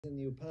in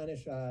the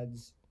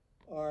Upanishads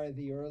are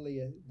the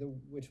earliest,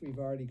 which we've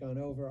already gone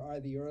over,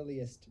 are the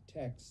earliest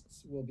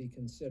texts we'll be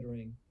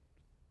considering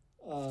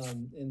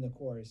in the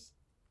course.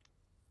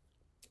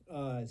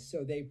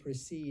 So they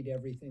precede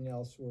everything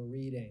else we're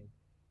reading.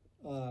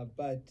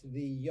 But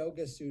the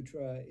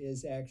Yogasutra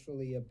is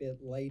actually a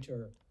bit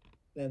later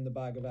than the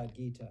Bhagavad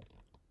Gita.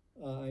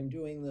 I'm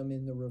doing them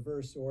in the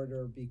reverse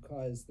order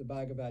because the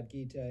Bhagavad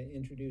Gita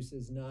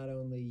introduces not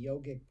only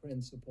yogic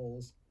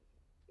principles,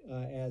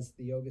 as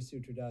the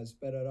Yogasutra does,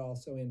 but it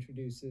also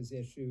introduces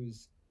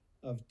issues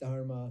of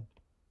dharma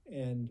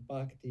and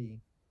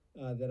bhakti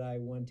that I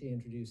want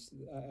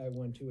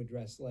to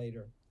address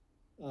later.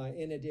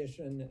 In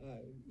addition,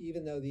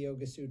 even though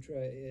the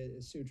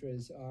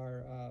Sutras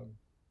are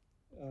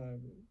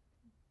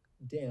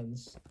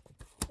dense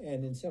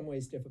and in some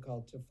ways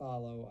difficult to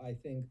follow, I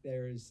think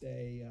there's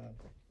a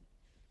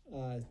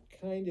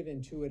kind of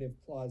intuitive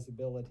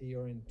plausibility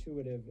or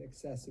intuitive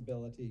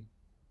accessibility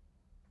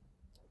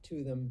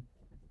to them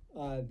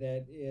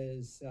that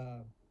is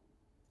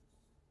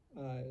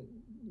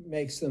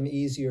makes them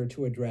easier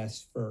to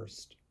address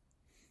first.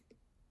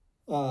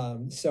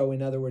 So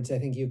in other words, I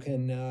think you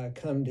can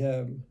come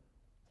to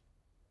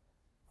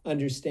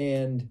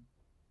understand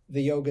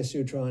the Yoga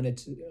Sutra on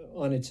its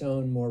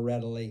own more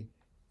readily,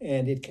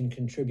 and it can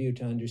contribute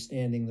to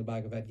understanding the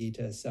Bhagavad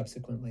Gita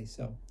subsequently.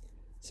 So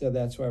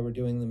that's why we're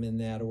doing them in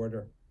that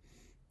order.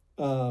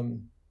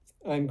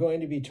 I'm going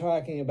to be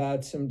talking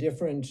about some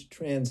different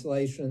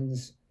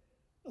translations.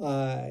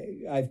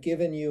 I've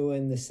given you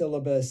in the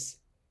syllabus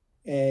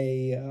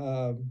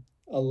a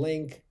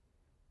link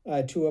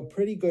to a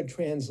pretty good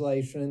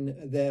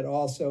translation that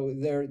also,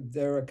 there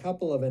are a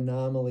couple of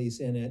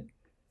anomalies in it,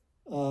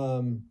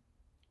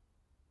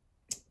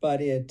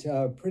 but it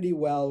pretty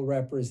well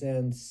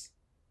represents,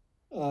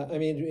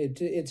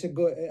 it's a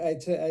good,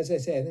 as I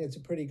say, I think it's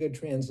a pretty good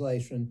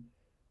translation.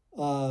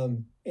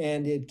 And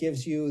it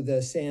gives you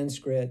the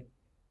Sanskrit,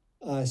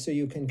 so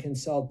you can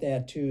consult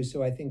that too.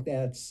 So I think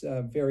that's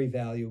very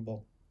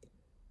valuable.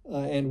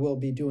 And we'll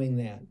be doing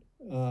that.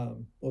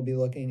 We'll be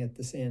looking at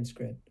the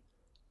Sanskrit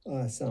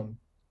some.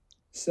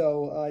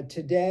 So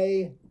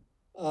today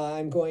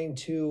I'm going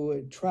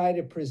to try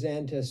to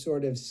present a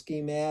sort of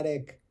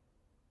schematic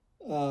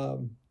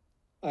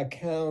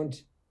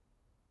account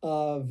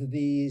of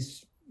the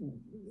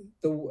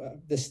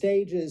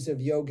stages of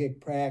yogic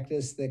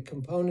practice, the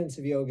components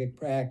of yogic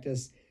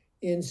practice,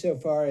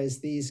 insofar as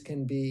these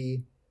can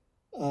be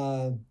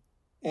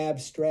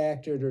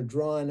abstracted or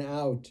drawn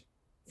out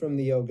from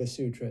the Yoga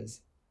Sutras.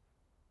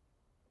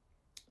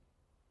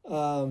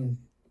 I'm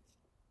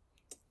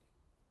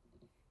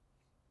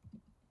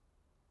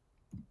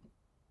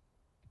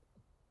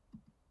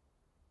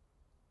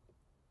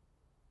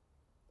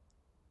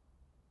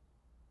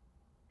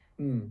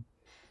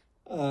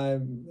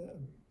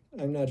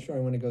not sure I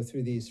want to go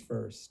through these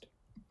first.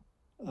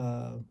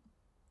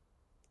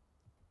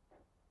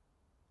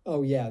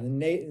 Oh yeah, the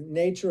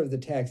nature of the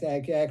text.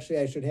 Actually,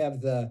 I should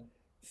have the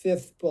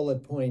fifth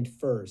bullet point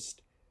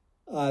first.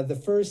 The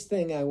first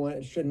thing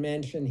I should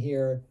mention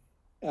here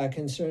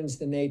concerns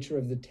the nature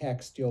of the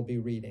text you'll be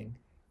reading.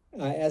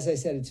 As I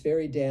said, it's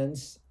very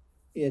dense.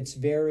 It's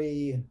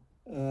very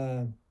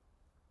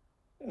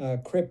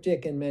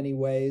cryptic in many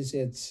ways.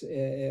 It's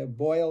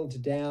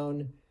boiled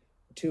down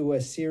to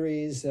a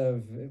series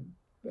of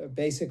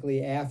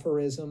basically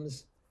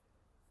aphorisms.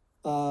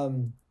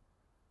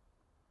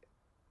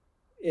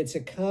 It's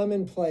a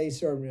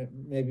commonplace, or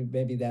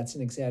maybe that's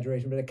an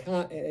exaggeration, but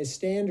a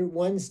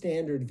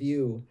standard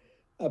view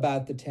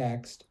about the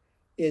text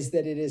is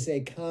that it is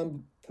a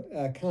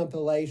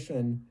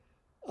compilation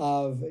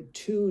of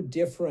two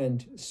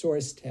different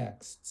source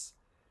texts.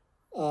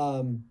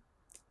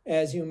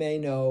 As you may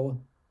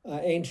know,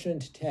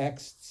 ancient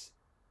texts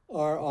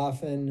are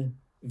often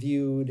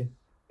viewed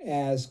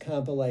as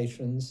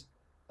compilations.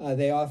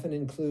 They often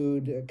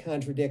include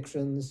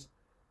contradictions,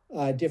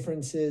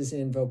 differences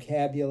in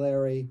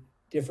vocabulary,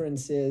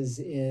 differences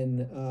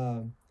in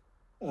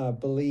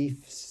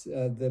beliefs,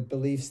 the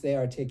beliefs they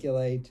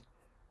articulate,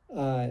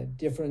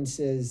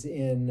 differences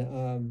in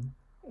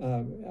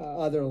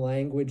other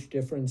language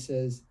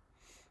differences.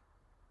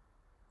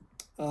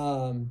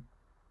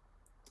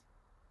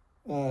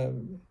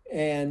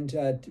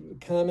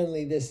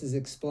 Commonly this is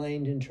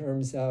explained in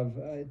terms of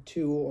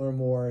two or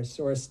more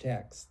source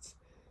texts.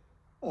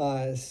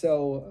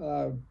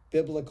 So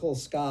biblical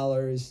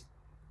scholars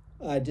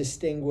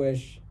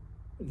distinguish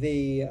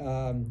the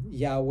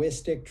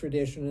Yahwistic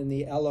tradition and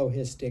the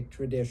Elohistic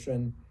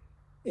tradition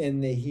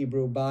in the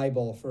Hebrew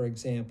Bible, for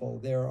example.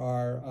 There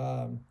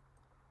are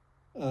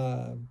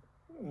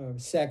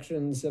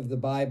sections of the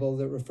Bible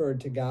that refer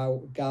to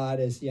God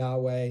as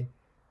Yahweh,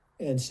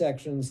 and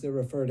sections that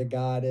refer to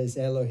God as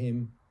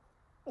Elohim.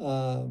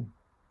 There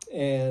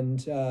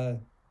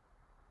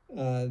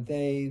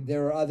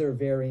are other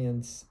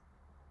variants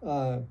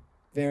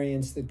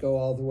that go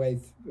all the way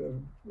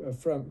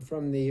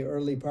from the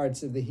early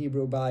parts of the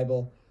Hebrew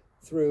Bible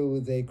through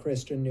the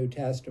Christian New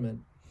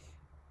Testament.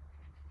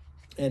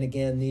 And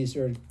again, these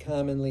are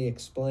commonly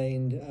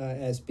explained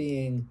as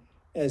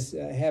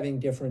having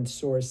different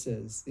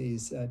sources,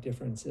 these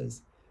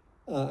differences.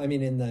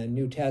 In the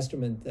New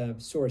Testament,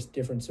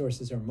 different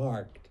sources are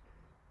marked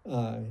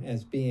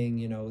as being,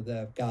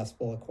 the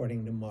gospel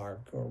according to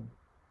Mark or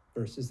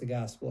versus the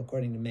gospel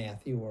according to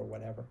Matthew or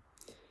whatever.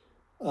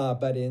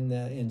 But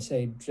in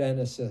say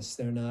Genesis,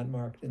 they're not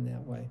marked in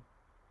that way.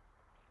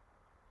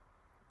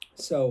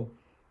 So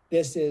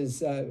this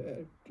is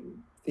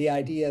the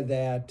idea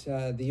that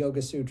the Yoga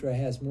Sutra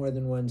has more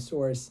than one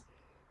source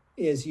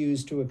is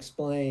used to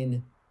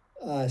explain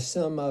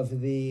some of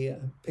the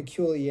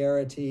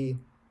peculiarity,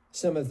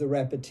 some of the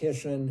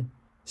repetition,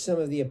 some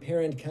of the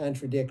apparent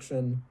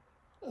contradiction.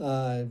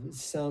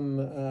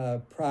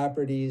 Some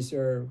properties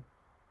are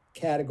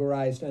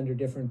categorized under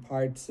different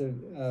parts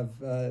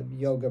of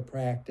yoga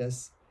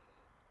practice,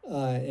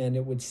 and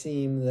it would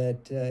seem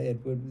that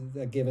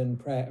a given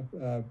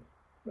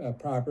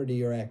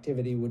property or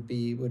activity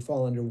would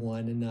fall under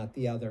one and not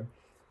the other.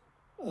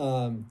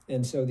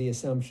 And so the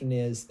assumption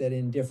is that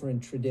in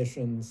different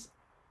traditions,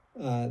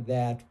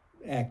 that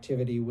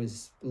activity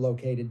was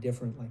located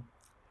differently.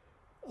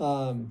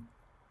 I'm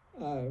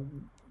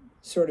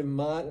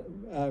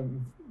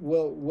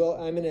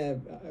going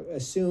to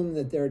assume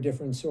that there are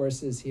different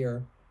sources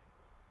here,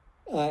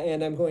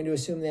 and I'm going to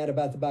assume that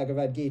about the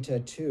Bhagavad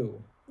Gita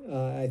too.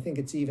 I think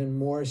it's even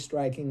more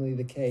strikingly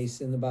the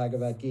case in the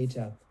Bhagavad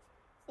Gita,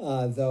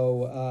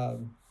 though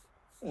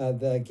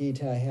the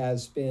Gita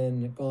has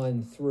been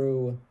gone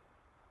through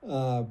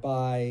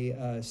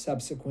by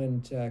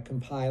subsequent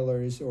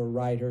compilers or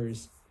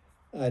writers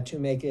to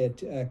make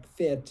it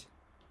fit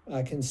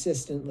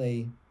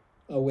consistently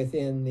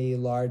within the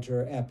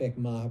larger epic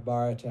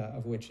Mahabharata,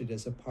 of which it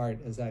is a part,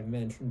 as I've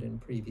mentioned in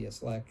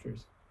previous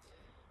lectures.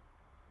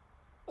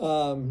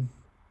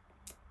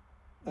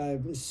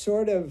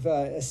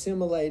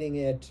 Assimilating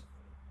it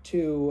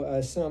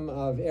to some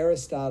of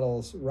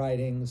Aristotle's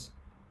writings,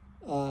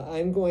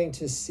 I'm going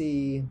to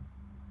see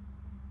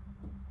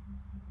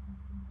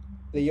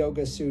the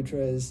Yoga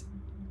Sutras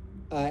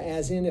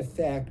as, in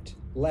effect,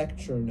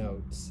 lecture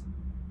notes.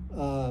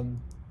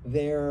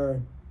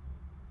 They're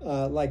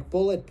like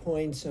bullet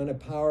points on a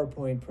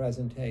PowerPoint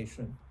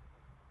presentation.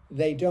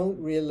 They don't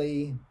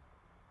really,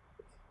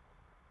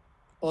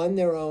 on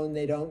their own,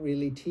 they don't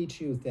really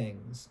teach you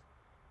things.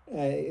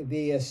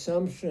 The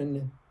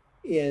assumption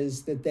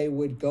is that they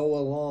would go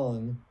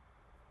along,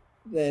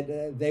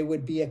 that they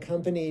would be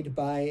accompanied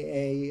by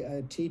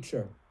a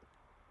teacher,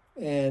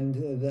 and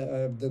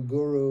the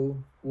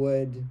guru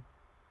would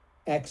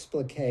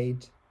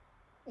explicate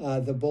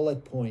the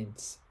bullet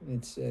points.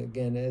 It's,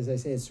 again, as I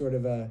say, it's sort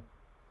of an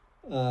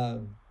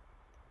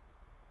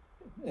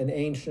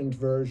ancient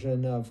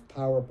version of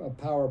a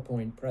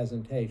PowerPoint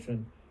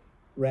presentation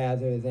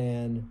rather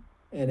than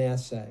an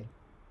essay.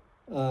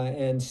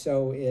 And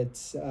so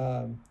its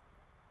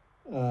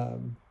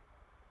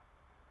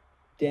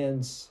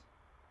dense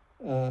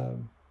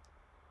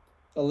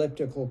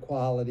elliptical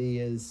quality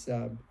is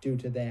due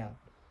to that.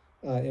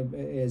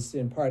 Is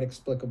in part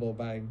explicable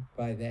by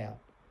that.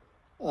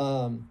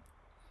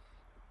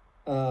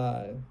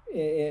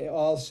 It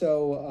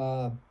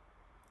also,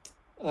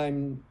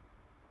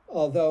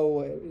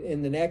 although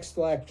in the next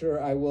lecture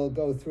I will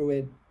go through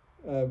it,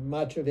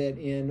 much of it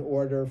in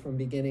order from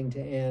beginning to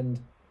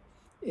end,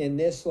 in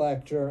this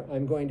lecture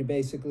I'm going to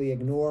basically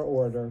ignore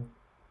order,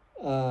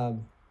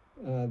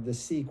 the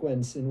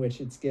sequence in which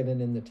it's given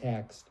in the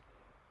text,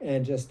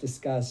 and just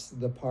discuss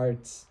the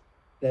parts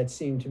that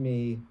seem to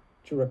me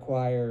to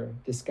require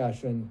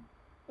discussion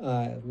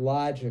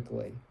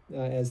logically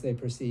as they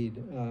proceed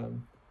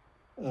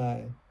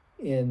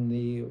in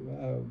the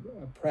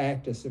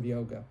practice of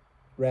yoga,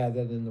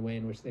 rather than the way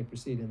in which they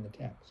proceed in the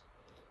text.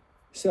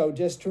 So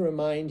just to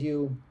remind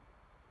you,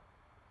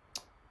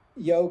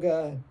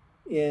 yoga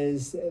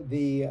is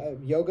the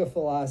yoga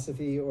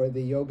philosophy, or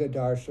the yoga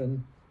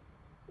darshan,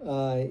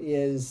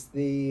 is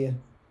the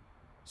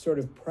sort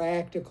of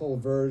practical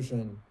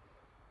version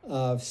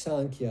of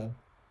Sankhya,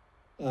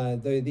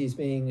 these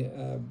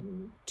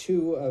being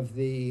two of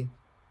the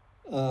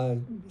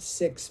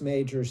 6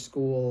 major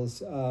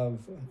schools of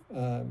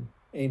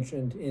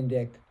ancient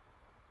Indic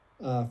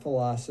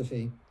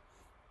philosophy,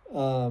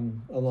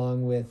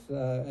 along with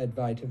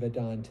Advaita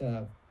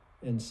Vedanta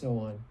and so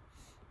on.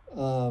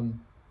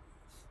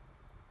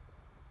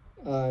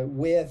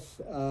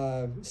 With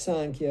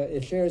Sankhya,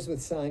 it shares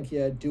with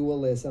Sankhya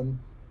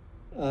dualism,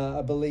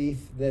 a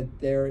belief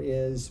that there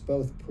is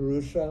both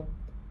Purusha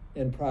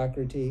and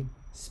Prakriti,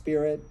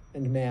 spirit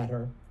and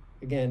matter.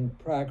 Again,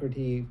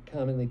 Prakriti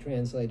commonly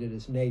translated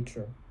as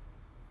nature.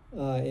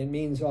 It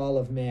means all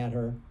of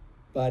matter,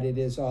 but it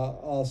is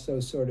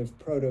also sort of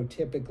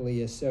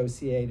prototypically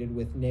associated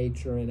with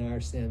nature in our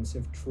sense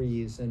of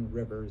trees and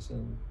rivers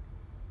and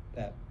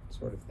that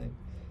sort of thing,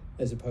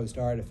 as opposed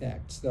to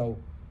artifacts, though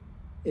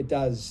it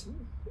does,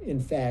 in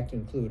fact,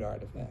 include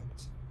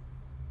artifacts.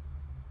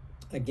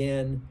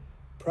 Again,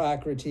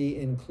 Prakriti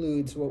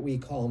includes what we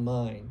call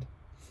mind.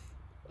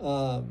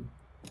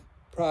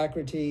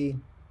 Prakriti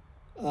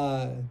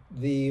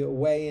the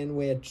way in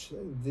which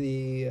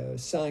the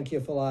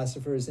Sankhya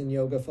philosophers and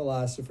yoga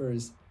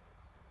philosophers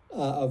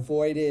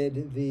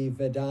avoided the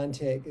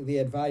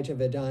Advaita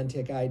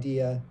Vedantic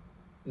idea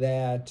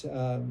that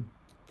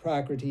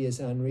Prakriti is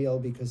unreal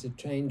because it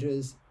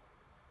changes.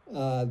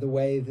 The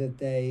way that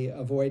they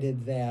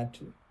avoided that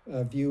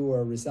view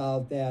or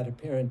resolved that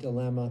apparent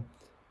dilemma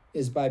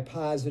is by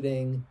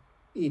positing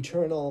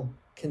eternal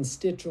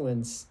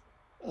constituents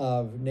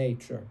of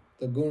nature,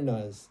 the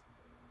gunas,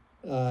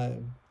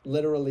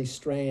 literally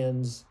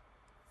strands,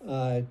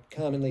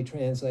 commonly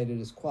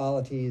translated as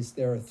qualities.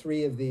 There are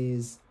 3 of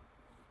these.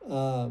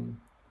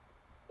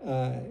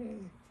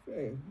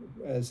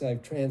 As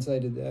I've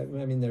translated,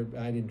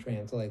 I didn't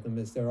translate them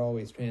as they're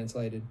always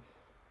translated.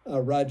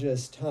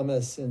 Rajas,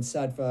 tamas, and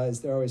sattva,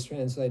 as they're always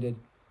translated,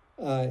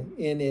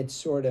 in its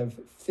sort of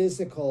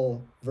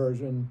physical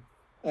version.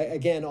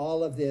 Again,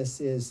 all of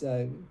this is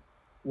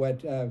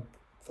what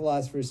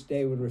philosophers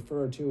today would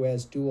refer to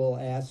as dual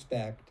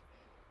aspect.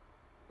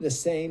 The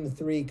same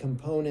 3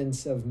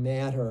 components of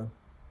matter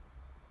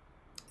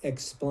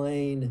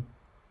explain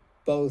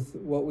both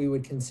what we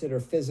would consider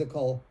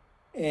physical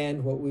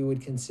and what we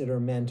would consider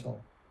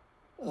mental.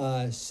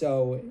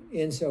 So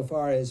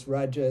insofar as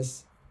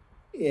rajas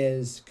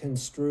is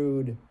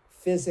construed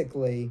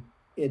physically,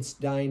 it's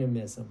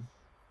dynamism.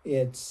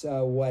 It's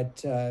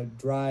what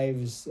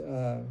drives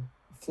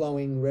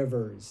flowing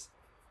rivers.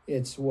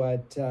 It's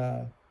what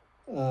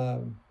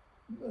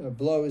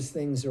blows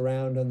things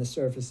around on the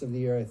surface of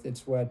the earth.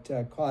 It's what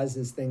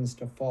causes things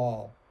to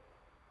fall.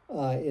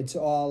 It's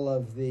all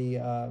of the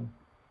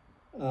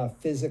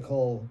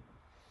physical,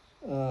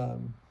 the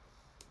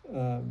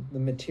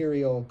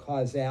material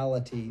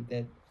causality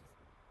that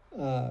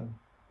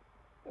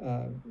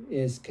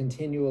is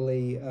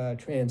continually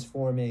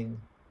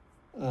transforming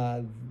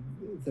the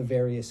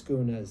various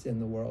gunas in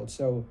the world.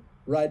 So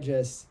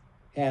Rajas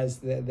has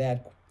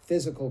that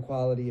physical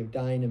quality of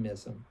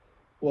dynamism.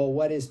 Well,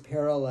 what is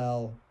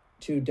parallel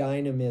to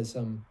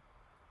dynamism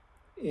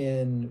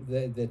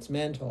that's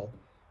mental?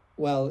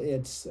 Well,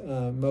 it's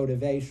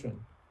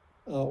motivation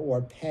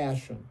or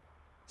passion.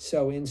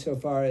 So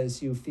insofar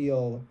as you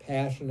feel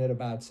passionate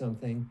about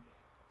something,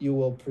 you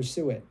will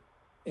pursue it.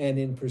 And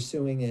in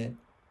pursuing it,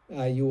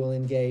 you will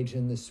engage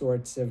in the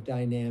sorts of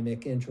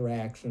dynamic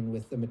interaction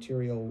with the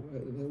material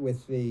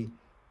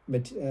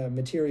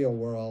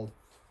world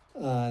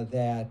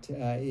that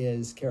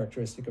is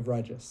characteristic of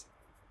Rajas.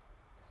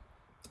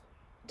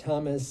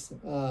 Tamas,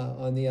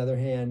 on the other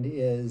hand,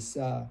 is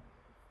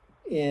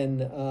in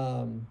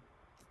the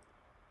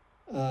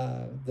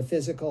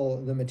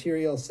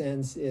material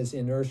sense is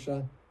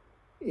inertia.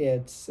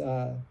 It's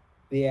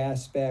the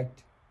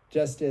aspect,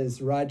 just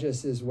as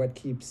Rajas is what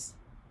keeps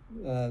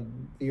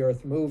the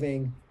earth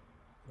moving,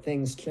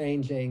 things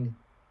changing.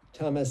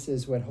 Tamas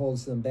is what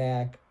holds them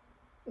back,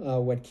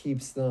 what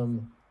keeps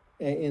them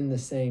in the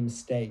same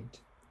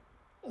state.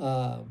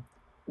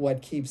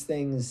 What holds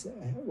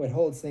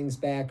things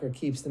back or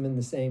keeps them in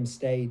the same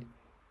state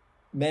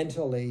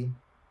mentally,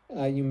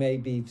 you may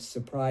be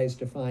surprised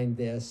to find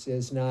this,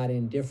 is not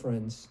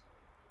indifference,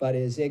 but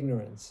is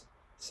ignorance.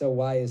 So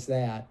why is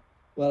that?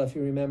 Well, if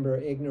you remember,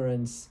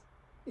 ignorance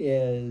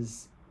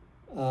is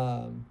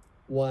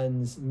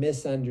one's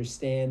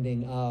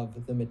misunderstanding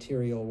of the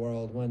material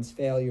world, one's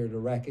failure to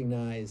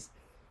recognize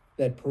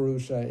that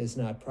Purusha is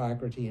not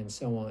Prakriti, and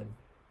so on.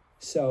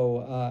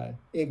 So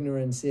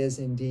ignorance is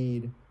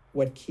indeed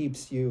what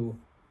keeps you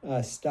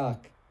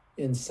stuck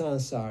in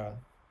samsara,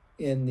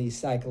 in the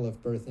cycle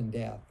of birth and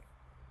death.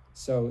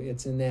 So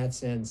it's in that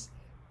sense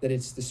that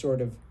it's the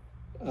sort of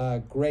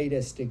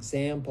greatest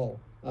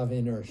example of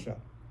inertia,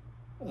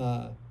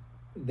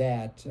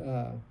 that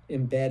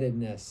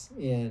embeddedness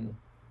in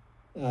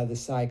the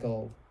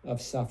cycle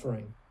of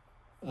suffering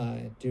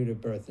due to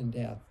birth and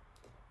death.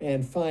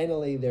 And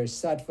finally, there's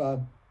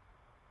sattva,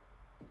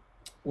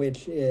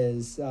 which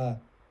is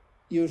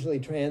usually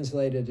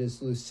translated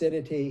as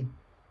lucidity.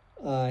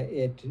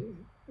 It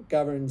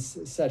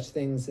governs such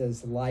things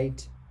as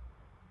light,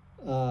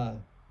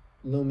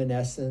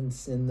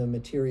 luminescence in the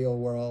material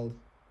world,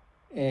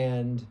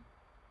 and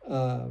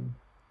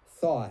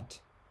thought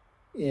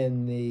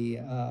in the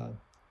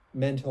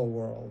mental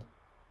world.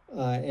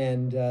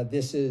 And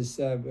this is,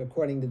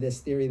 according to this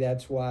theory,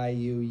 that's why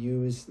you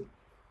use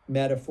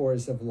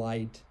metaphors of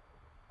light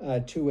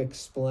to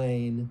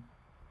explain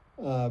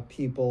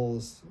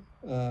people's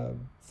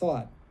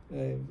thought.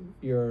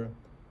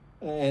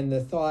 And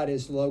the thought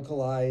is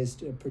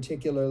localized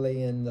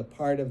particularly in the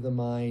part of the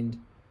mind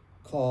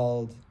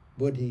called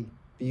buddhi,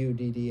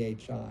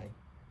 B-U-D-D-H-I.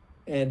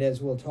 And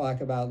as we'll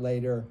talk about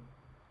later,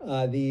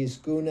 these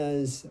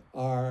gunas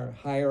are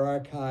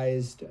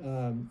hierarchized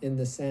in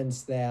the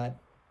sense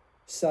that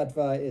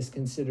sattva is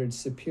considered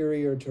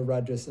superior to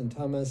rajas and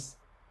tamas,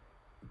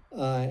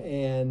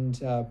 and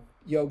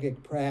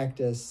yogic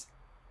practice,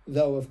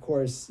 though of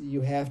course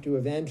you have to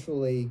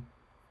eventually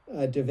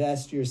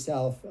divest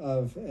yourself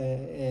of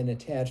an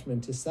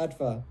attachment to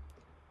sattva,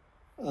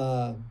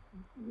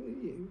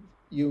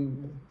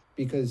 you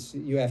because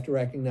you have to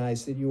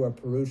recognize that you are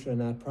Purusha,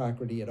 not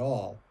Prakriti at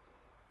all,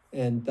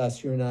 and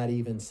thus you're not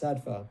even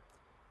Sattva.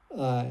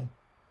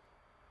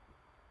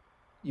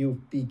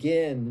 You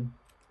begin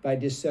by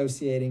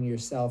dissociating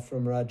yourself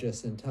from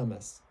Rajas and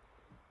Tamas.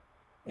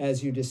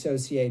 As you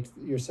dissociate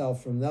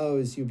yourself from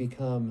those, you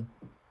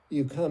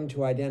come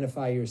to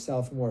identify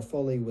yourself more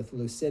fully with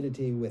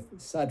lucidity, with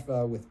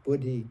Sattva, with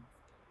Buddhi,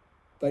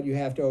 but you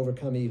have to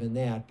overcome even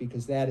that,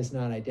 because that is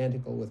not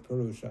identical with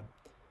Purusha.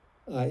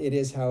 It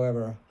is,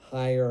 however,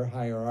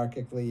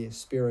 hierarchically,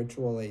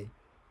 spiritually,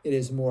 it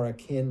is more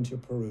akin to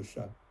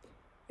Purusha.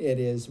 It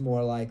is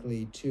more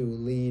likely to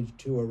lead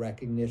to a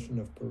recognition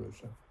of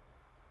Purusha.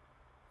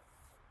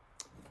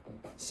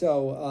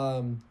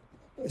 So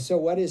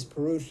what is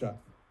Purusha?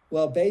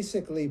 Well,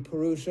 basically,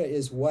 Purusha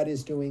is what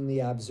is doing the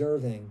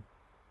observing,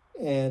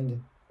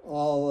 and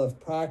all of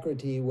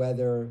Prakriti,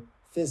 whether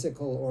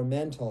physical or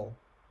mental,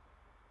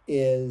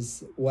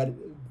 is what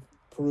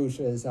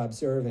Purusha is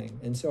observing.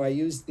 And so I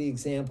used the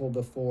example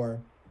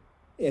before.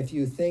 If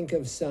you think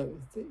of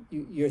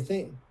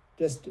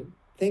just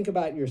think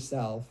about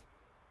yourself,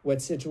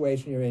 what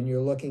situation you're in.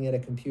 You're looking at a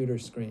computer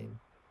screen.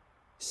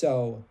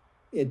 So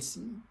it's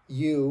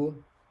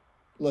you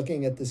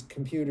looking at this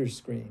computer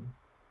screen.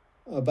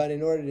 But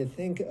in order to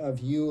think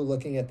of you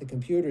looking at the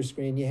computer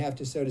screen, you have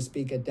to, so to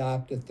speak,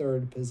 adopt a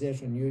third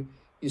position.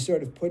 You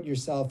sort of put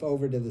yourself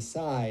over to the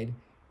side,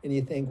 and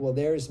you think, well,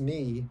 there's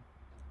me,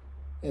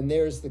 and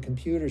there's the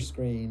computer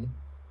screen,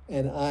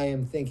 and I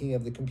am thinking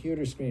of the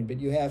computer screen. But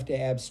you have to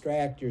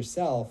abstract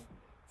yourself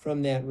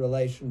from that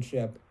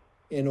relationship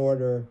in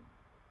order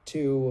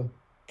to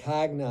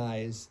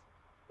cognize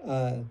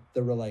the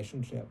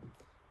relationship.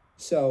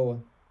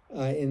 So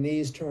in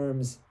these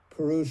terms,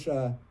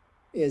 Purusha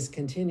is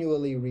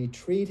continually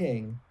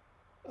retreating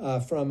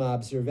from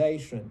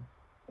observation.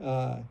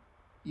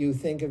 You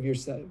think of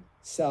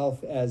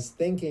yourself as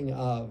thinking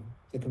of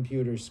the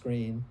computer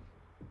screen,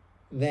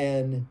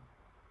 then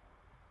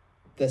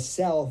the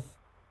self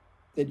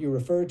that you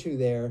refer to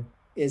there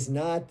is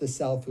not the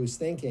self who's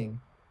thinking.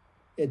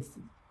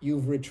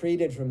 You've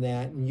retreated from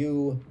that,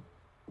 and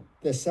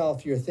the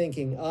self you're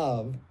thinking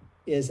of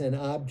is an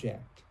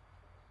object.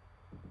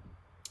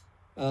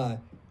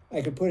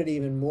 I could put it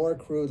even more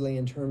crudely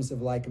in terms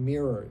of like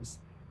mirrors.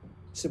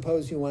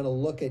 Suppose you want to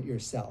look at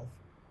yourself,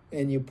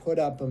 and you put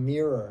up a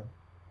mirror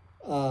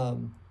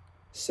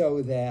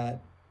so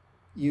that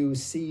you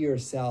see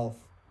yourself,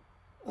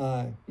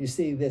 you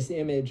see this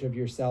image of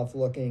yourself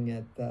looking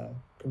at the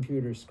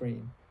computer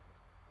screen.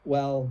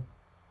 Well,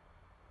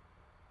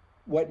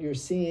 what you're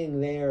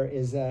seeing there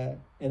is an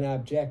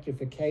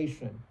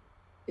objectification.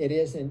 It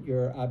isn't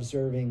your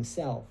observing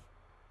self.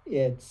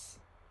 It's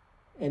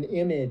an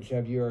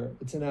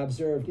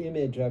observed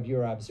image of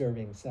your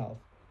observing self.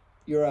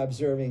 Your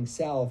observing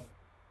self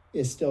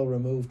is still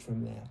removed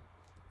from that.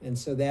 And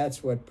so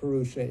that's what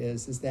Purusha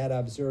is that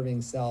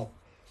observing self.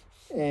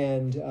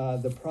 And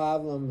the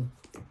problem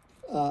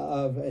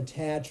of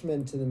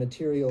attachment to the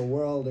material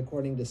world,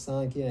 according to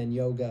Sankhya and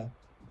Yoga,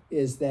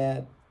 is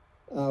that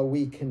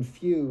we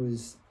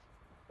confuse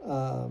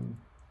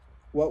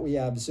what we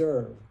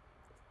observe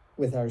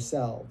with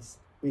ourselves.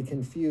 We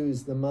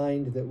confuse the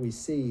mind that we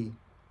see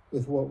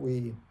with what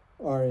we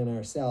are in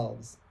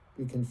ourselves.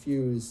 We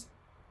confuse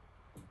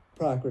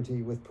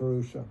Prakriti with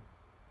Purusha.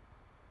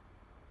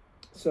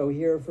 So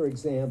here, for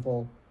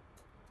example,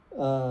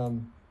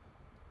 in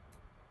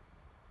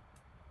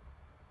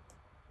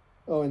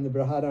the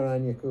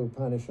Brihadaranyaka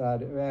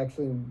Upanishad,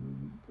 actually,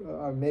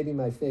 maybe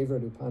my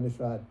favorite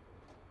Upanishad,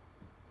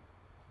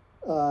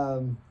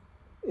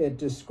 it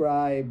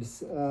describes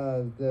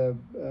the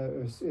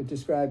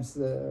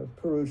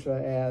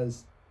Purusha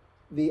as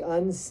the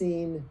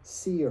unseen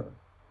seer,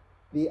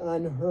 the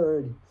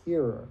unheard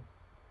hearer,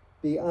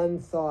 the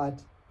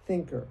unthought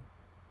thinker,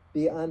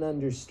 the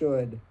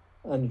ununderstood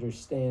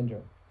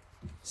understander.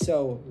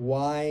 So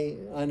why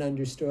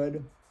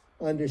ununderstood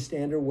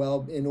understander?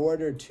 Well, in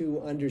order to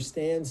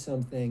understand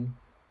something,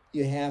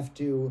 you have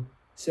to,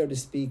 so to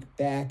speak,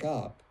 back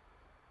up.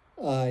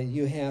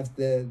 You have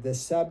the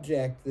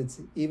subject that's,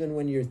 even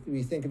when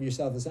you think of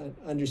yourself as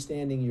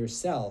understanding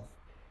yourself,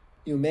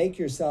 you make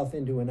yourself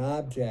into an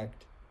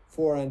object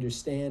for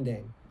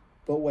understanding,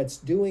 but what's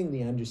doing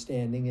the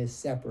understanding is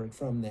separate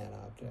from that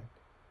object.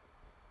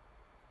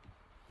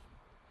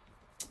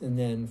 And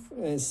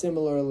then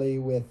similarly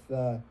with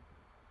the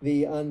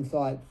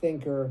unthought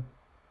thinker,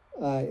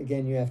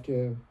 again, you have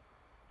to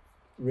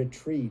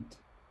retreat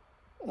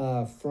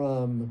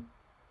from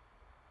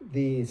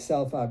the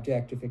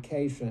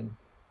self-objectification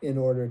in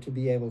order to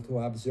be able to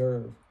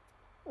observe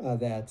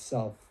that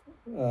self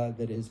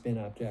that has been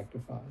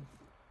objectified.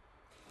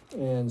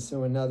 And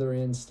so another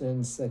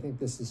instance, I think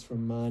this is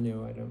from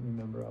Manu, I don't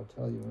remember, I'll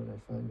tell you when I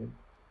find it.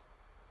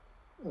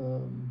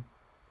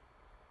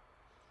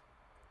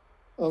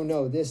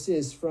 This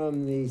is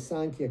from the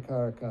Sankhya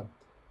Karaka.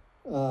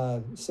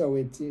 So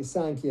it's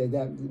Sankhya,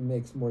 that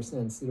makes more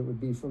sense, that it would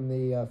be from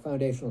the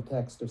foundational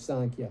text of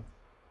Sankhya.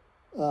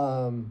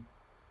 The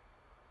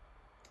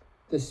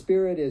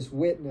spirit is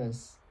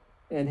witness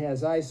and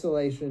has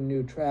isolation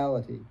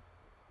neutrality,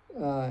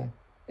 and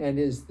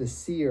is the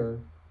seer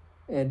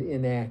and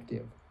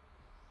inactive.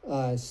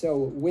 So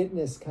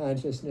witness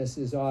consciousness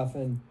is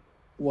often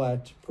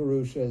what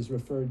Purusha is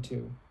referred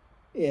to.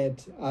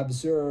 It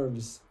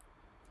observes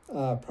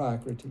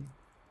Prakriti.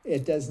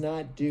 It does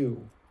not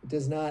do. It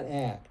does not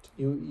act.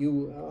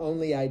 You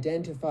only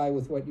identify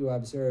with what you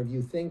observe.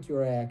 You think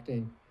you're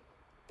acting,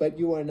 but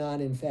you are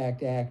not in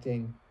fact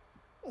acting.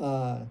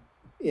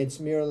 It's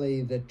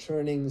merely the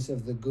turnings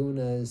of the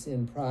gunas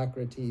in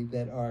Prakriti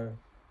that are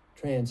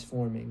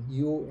transforming.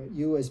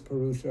 You as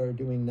Purusha are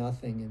doing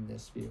nothing in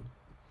this view.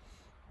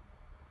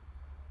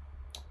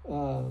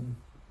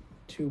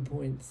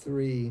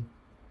 2.3.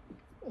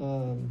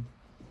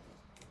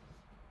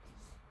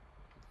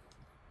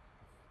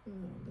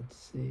 Let's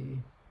see.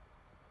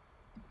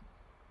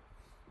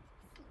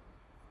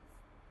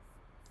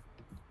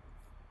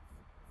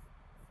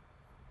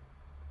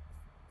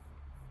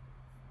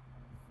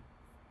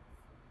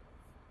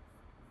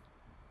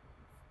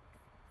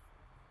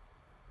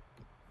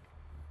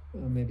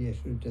 Maybe I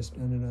should have just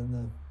done it on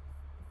the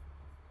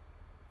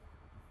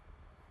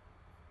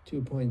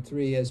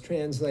 2.3 as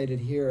translated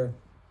here.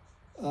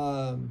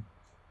 The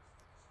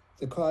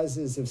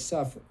causes of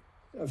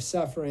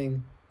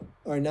suffering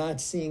are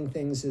not seeing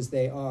things as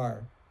they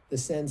are, the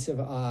sense of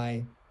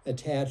I,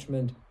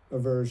 attachment,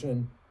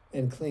 aversion,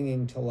 and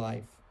clinging to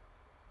life.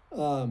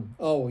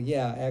 Oh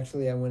yeah,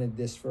 actually I wanted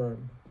this for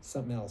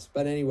something else.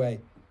 But anyway,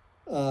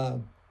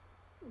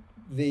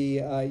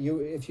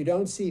 if you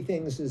don't see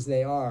things as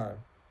they are,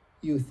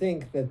 you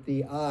think that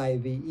the I,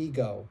 the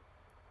ego,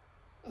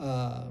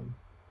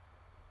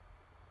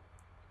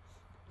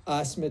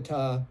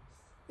 asmita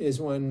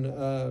is one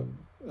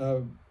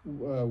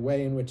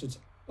way in which it's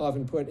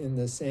often put in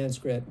the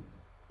Sanskrit.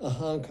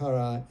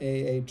 Ahankara,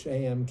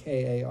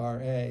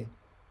 Ahamkara,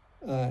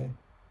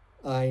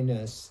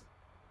 I-ness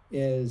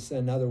is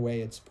another way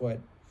it's put.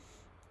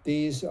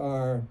 These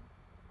are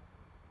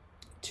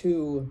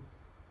two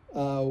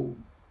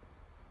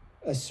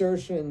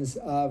assertions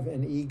of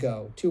an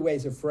ego, two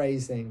ways of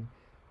phrasing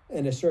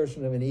an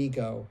assertion of an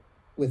ego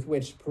with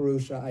which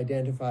Purusha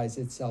identifies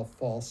itself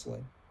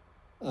falsely.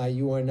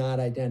 You are not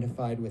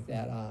identified with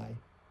that I.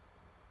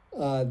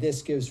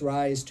 This gives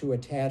rise to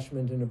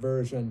attachment and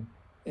aversion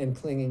and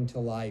clinging to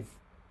life,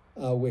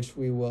 which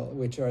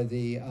are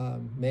the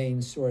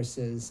main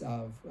sources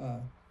of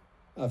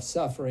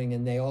suffering,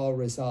 and they all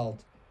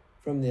result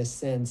from this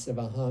sense of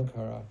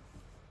ahankara,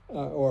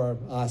 or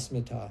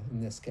asmita in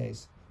this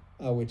case,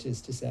 which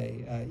is to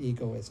say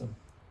egoism.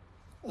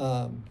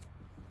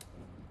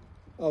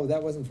 Oh,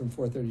 that wasn't from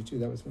 432,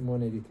 that was from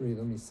 183.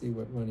 Let me see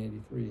what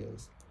 183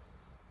 is.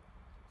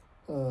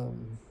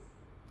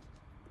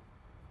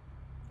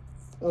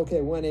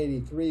 Okay,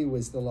 183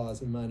 was the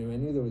laws of Manu. I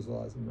knew there was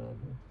laws of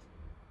Manu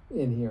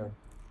in here.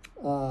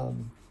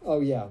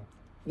 Oh yeah,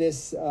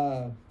 this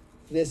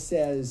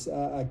says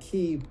a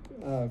key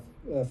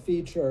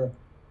feature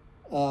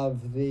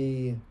of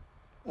a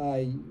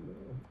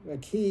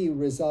key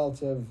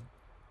result of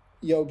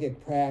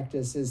yogic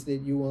practice is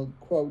that you will,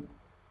 quote,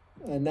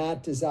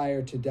 not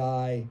desire to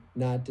die,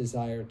 not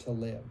desire to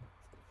live.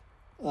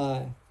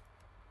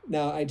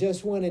 Now, I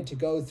just wanted to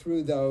go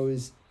through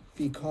those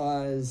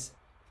because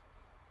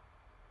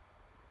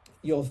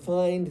you'll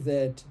find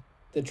that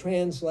the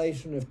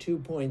translation of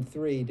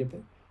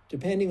 2.3,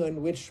 depending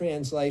on which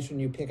translation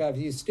you pick up,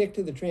 if you stick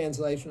to the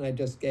translation I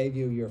just gave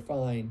you, you're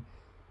fine.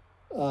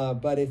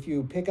 But if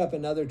you pick up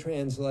another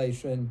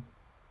translation,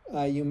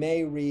 you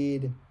may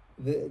read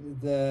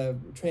the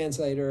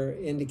translator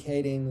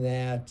indicating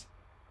that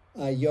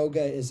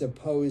yoga is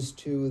opposed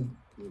to,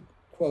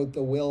 quote,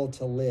 the will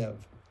to live.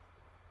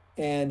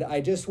 And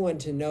I just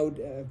want to note,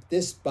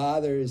 this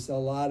bothers a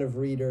lot of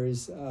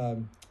readers.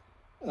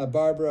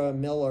 Barbara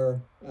Miller,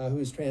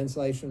 whose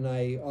translation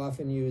I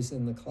often use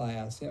in the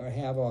class, or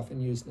have often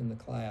used in the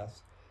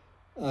class,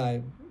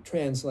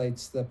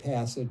 translates the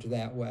passage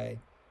that way.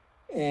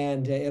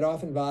 And it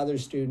often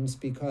bothers students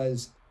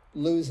because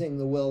losing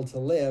the will to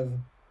live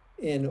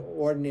in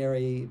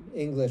ordinary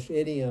English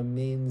idiom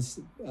means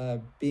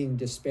being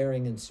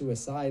despairing and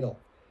suicidal.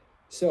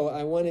 So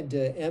I wanted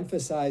to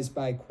emphasize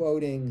by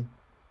quoting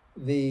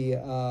the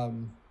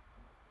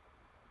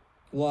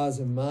laws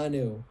of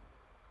Manu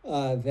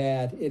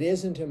that it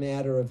isn't a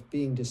matter of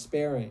being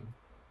despairing.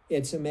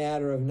 It's a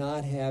matter of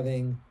not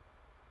having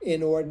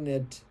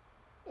inordinate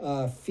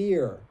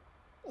fear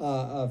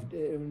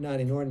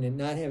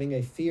not having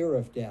a fear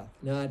of death,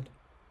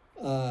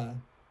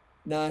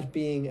 not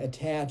being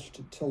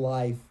attached to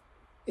life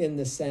in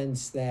the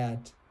sense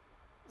that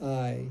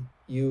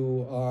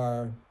you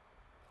are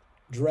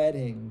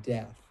dreading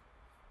death.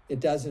 It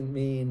doesn't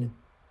mean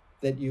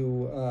that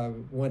you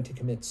want to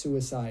commit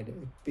suicide,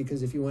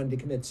 because if you wanted to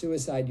commit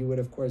suicide, you would,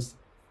 of course,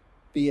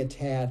 be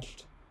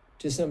attached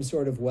to some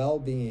sort of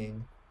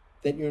well-being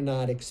that you're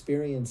not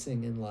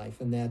experiencing in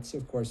life. And that's,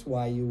 of course,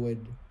 why you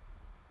would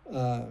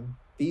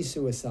be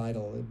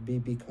suicidal. It'd be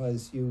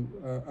because you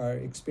are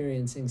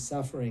experiencing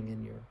suffering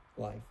in your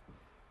life.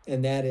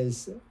 And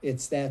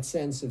it's that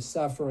sense of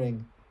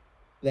suffering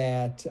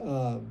that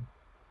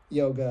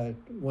yoga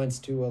wants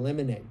to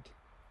eliminate.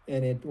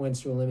 And it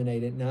wants to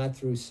eliminate it not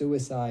through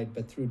suicide,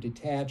 but through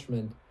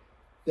detachment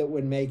that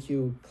would make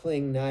you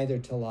cling neither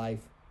to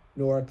life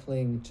nor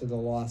cling to the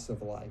loss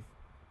of life,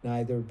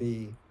 neither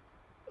be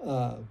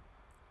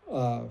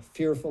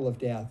fearful of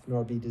death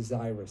nor be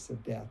desirous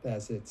of death,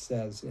 as it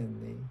says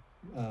in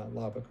the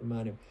Law Book of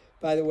Manu.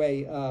 By the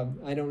way,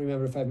 I don't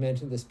remember if I've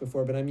mentioned this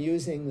before, but I'm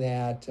using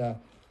that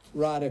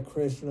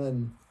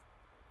Radhakrishnan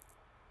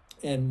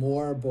and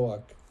Moore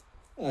book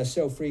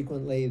so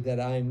frequently that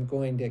I'm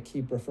going to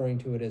keep referring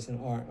to it as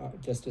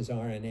just as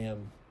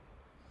R&M.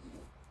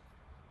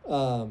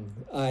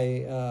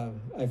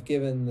 I've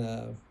given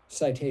the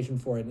citation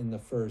for it in the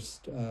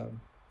first,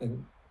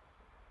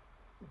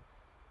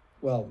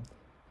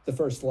 the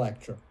first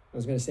lecture. I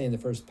was going to say in the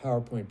first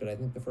PowerPoint, but I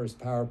think the first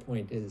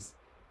PowerPoint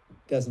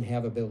doesn't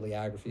have a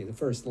bibliography. The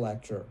first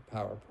lecture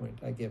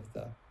PowerPoint, I give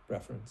the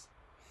reference.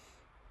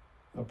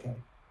 Okay.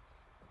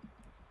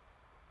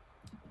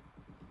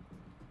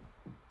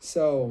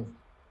 So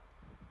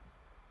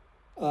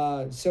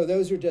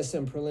those are just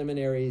some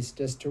preliminaries,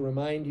 just to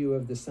remind you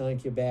of the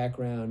Sankhya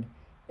background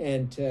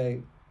and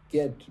to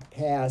get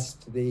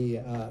past the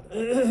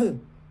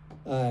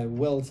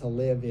will to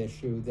live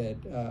issue that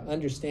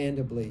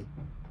understandably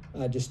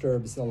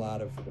disturbs a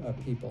lot of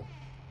people.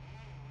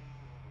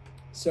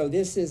 So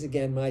this is,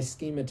 again, my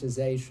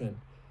schematization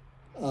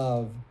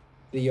of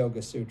the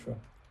Yoga Sutra.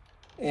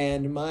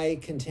 And my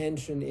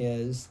contention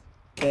is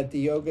that the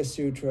Yoga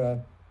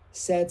Sutra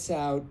sets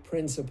out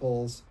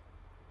principles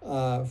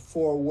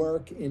for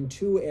work in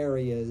two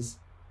areas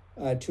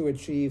to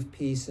achieve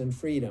peace and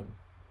freedom.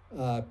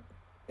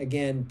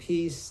 Again,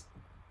 peace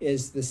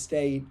is the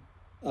state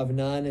of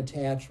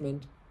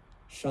non-attachment.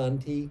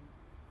 Shanti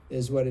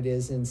is what it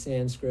is in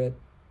Sanskrit,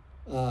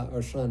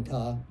 or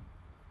Shanta.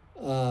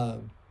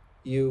 For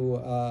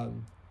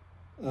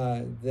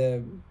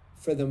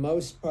the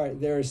most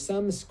part, there are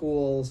some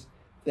schools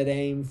that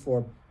aim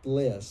for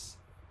bliss,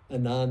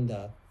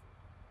 ananda,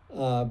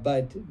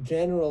 but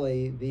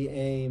generally the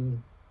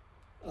aim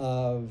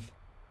of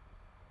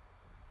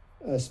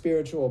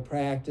spiritual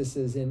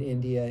practices in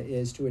India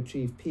is to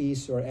achieve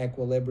peace or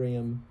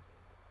equilibrium,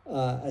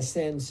 a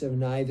sense of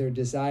neither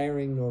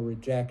desiring nor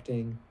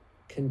rejecting,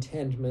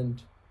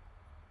 contentment,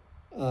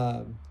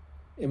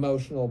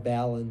 emotional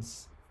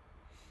balance.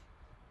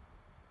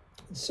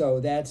 So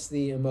that's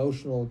the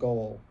emotional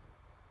goal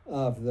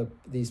of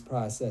these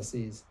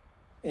processes.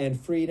 And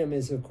freedom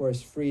is, of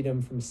course,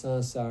 freedom from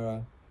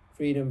samsara,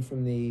 freedom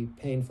from the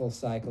painful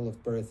cycle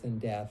of birth and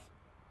death.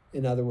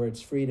 In other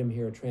words, freedom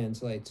here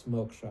translates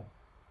moksha,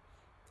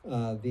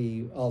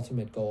 the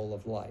ultimate goal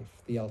of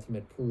life, the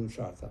ultimate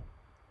purushartha.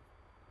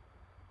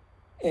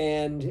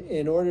 And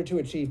in order to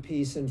achieve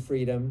peace and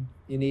freedom,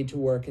 you need to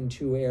work in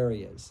two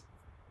areas.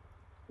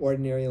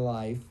 Ordinary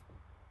life,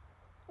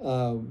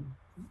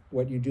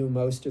 what you do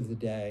most of the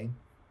day,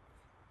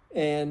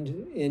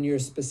 and in your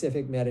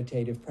specific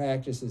meditative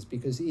practices,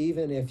 because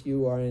even if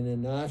you are in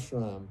an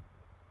ashram,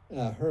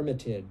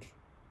 hermitage,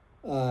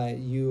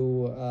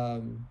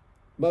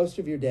 most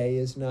of your day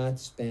is not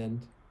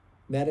spent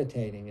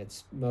meditating.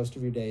 Most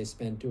of your day is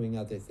spent doing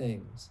other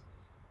things.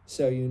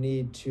 So you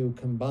need to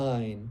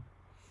combine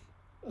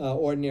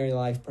ordinary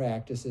life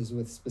practices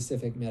with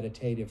specific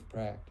meditative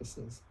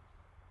practices.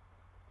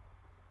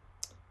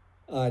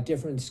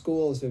 Different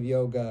schools of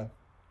yoga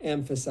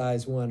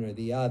emphasize one or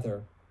the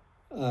other,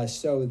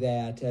 so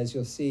that, as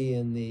you'll see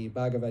in the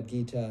Bhagavad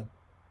Gita,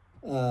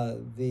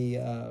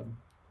 the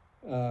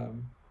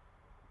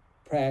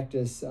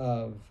practice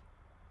of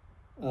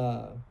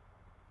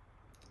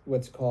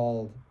what's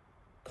called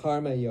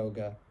karma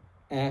yoga,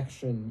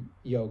 action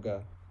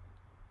yoga,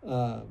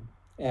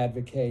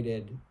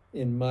 advocated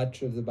in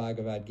much of the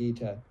Bhagavad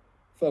Gita,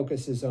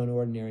 focuses on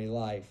ordinary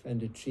life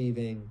and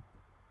achieving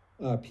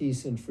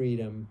peace and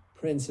freedom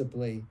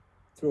principally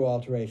through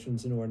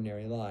alterations in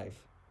ordinary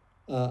life.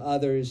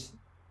 Others,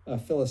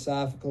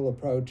 philosophical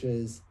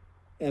approaches,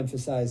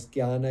 emphasize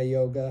jnana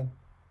yoga,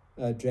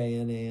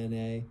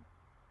 Jnana,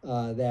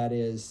 that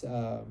is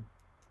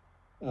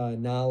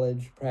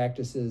knowledge,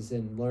 practices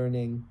in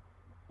learning,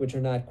 which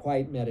are not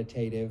quite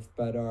meditative,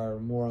 but are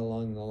more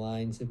along the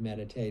lines of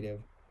meditative.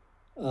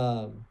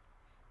 The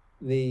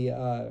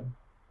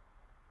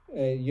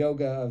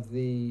yoga of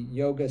the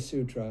Yoga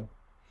Sutra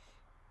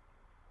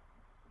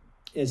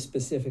is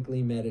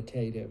specifically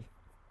meditative,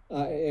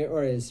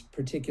 or is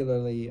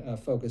particularly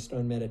focused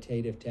on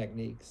meditative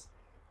techniques,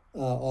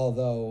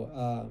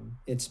 although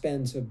it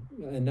spends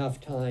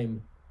enough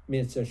time, I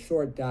mean, it's a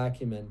short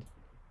document,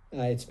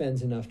 it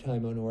spends enough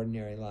time on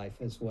ordinary life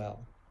as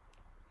well.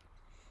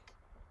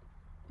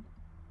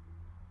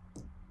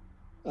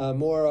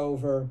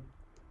 Moreover,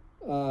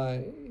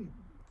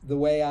 the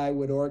way I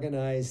would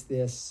organize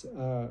this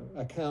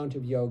account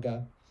of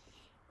yoga,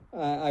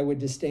 I would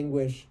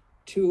distinguish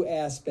two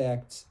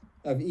aspects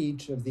of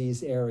each of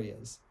these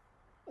areas.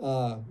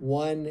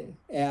 One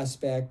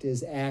aspect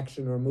is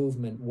action or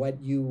movement,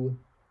 what you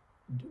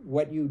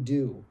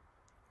do.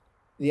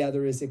 The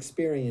other is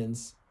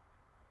experience.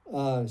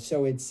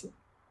 So it's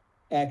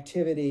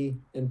activity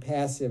and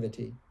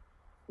passivity,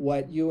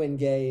 what you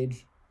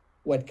engage,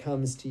 what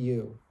comes to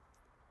you.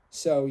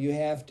 So you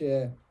have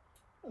to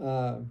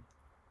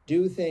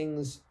do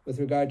things with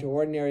regard to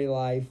ordinary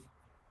life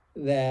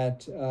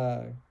that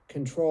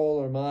control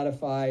or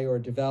modify or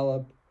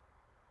develop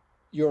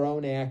your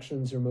own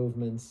actions or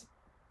movements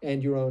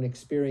and your own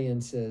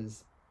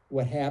experiences,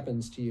 what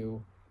happens to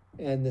you.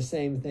 And the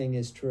same thing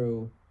is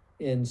true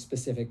in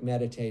specific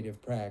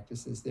meditative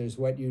practices. There's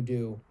what you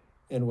do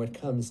and what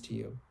comes to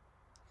you.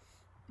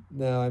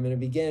 Now I'm going to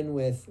begin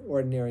with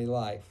ordinary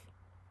life.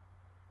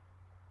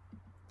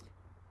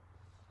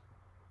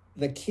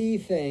 The key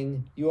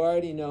thing you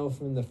already know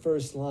from the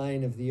first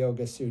line of the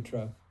Yoga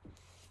Sutra.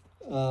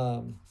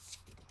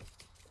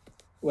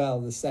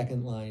 Well, the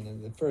second line,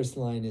 and the first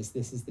line is,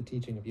 this is the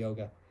teaching of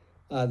yoga.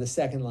 The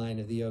second line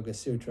of the Yoga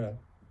Sutra,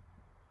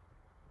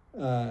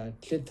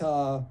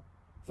 Chitta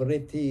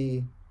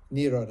Vritti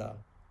Nirodha.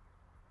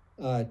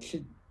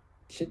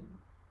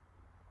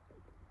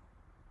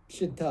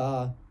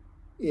 Chitta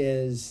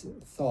is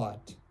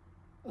thought.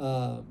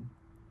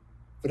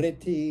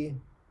 Vritti,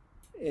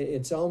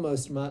 it's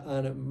almost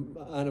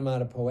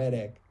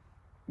onomatopoetic,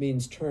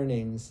 means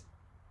turnings,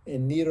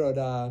 and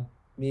Nirodha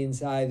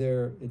means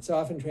either, it's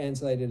often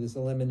translated as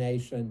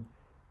elimination.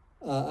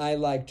 I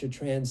like to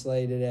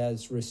translate it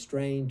as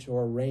restraint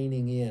or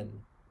reining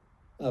in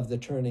of the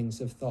turnings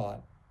of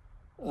thought.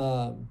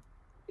 You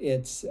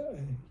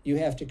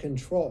have to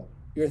control.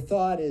 Your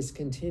thought is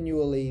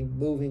continually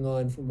moving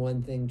on from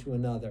one thing to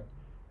another.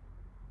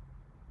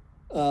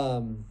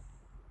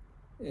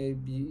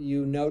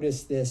 You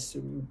notice this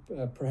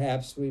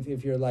perhaps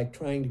if you're like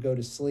trying to go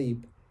to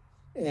sleep,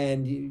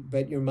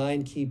 but your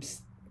mind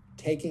keeps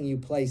taking you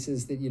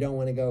places that you don't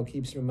want to go,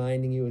 keeps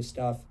reminding you of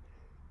stuff,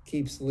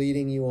 keeps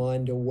leading you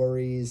on to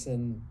worries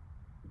and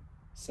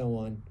so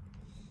on.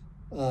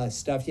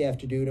 Stuff you have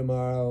to do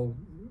tomorrow,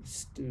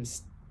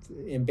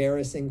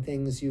 embarrassing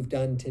things you've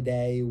done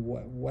today,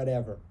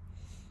 whatever.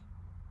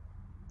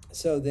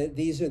 So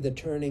these are the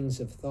turnings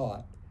of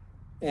thought.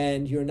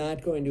 And you're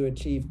not going to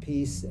achieve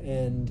peace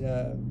and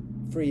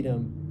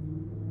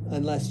freedom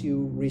unless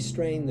you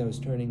restrain those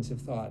turnings of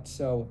thought.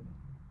 So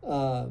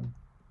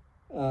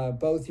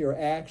both your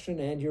action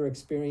and your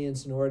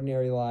experience in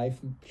ordinary life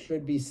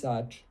should be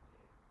such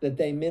that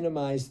they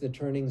minimize the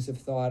turnings of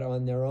thought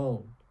on their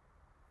own.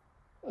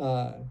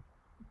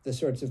 The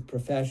sorts of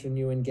profession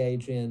you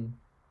engage in,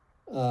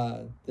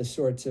 the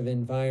sorts of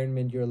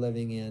environment you're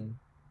living in,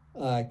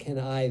 can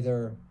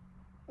either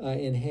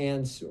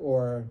enhance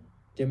or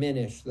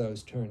diminish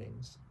those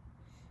turnings.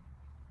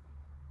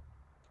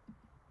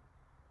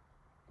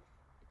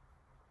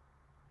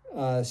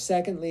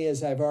 Secondly,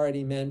 as I've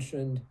already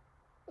mentioned,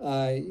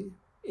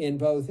 in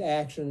both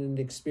action and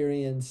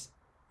experience,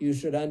 you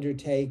should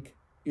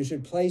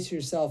place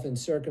yourself in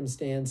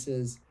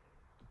circumstances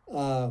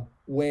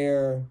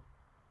where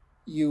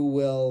you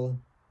will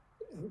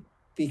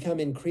become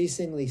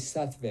increasingly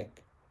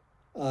sattvic.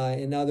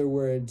 In other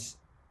words,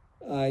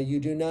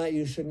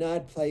 you should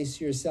not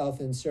place yourself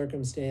in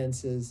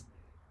circumstances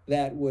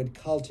that would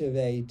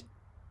cultivate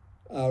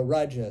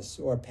rajas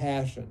or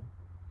passion.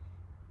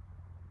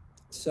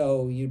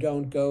 So you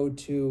don't go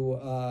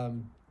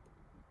to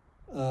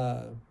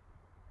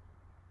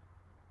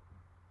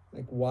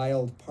like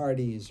wild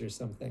parties or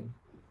something.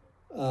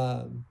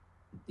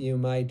 You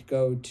might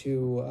go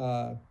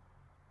to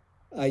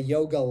a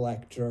yoga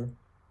lecture,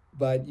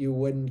 but you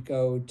wouldn't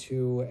go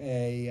to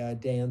a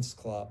dance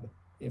club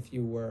if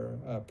you were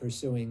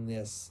pursuing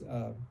this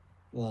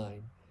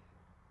line.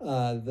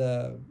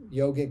 The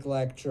yogic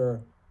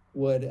lecture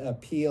would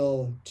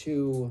appeal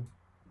to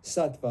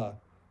sattva,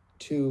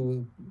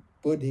 to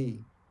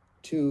buddhi,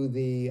 to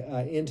the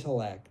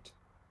intellect.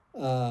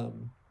 The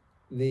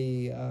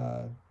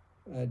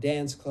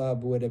dance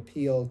club would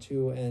appeal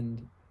to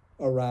and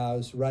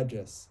arouse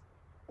rajas,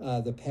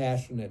 the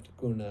passionate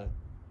guna.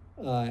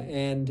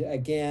 And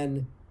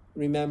again,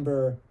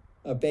 remember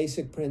a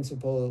basic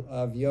principle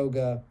of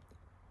yoga.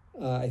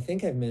 I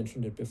think I've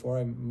mentioned it before.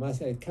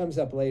 It comes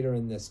up later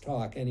in this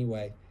talk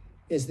anyway,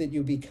 is that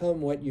you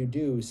become what you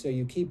do. So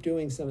you keep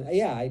doing something.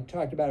 Yeah, I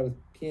talked about it with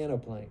piano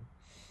playing.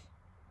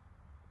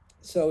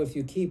 So if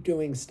you keep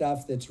doing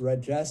stuff that's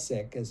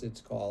rajasic, as it's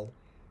called,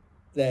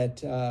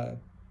 that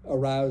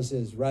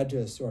arouses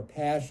rajas or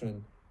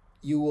passion,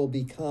 you will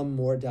become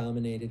more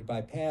dominated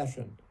by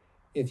passion.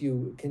 If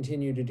you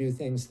continue to do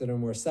things that are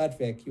more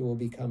sattvic, you will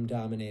become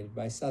dominated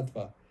by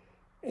sattva.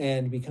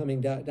 And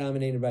becoming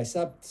dominated by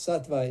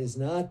sattva is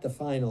not the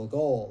final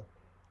goal,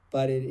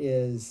 but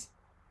it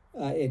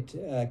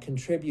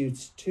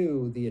contributes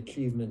to the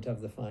achievement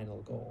of the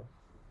final goal.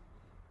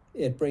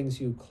 It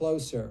brings you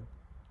closer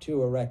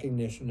to a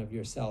recognition of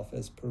yourself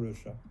as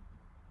Purusha.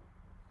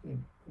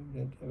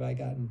 Have I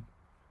gotten?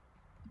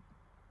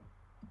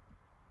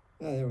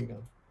 Oh, there we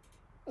go.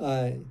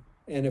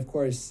 And of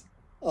course,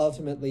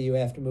 ultimately you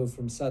have to move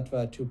from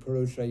sattva to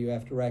Purusha. You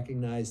have to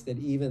recognize that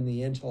even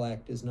the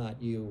intellect is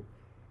not you,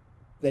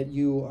 that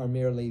you are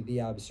merely the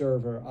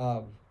observer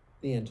of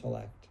the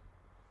intellect.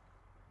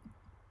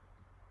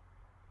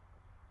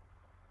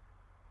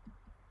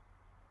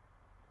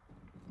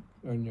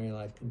 ordinary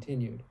life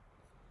continued.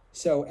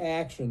 So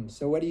action.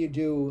 So what do you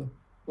do?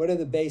 What are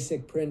the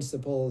basic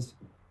principles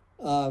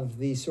of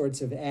the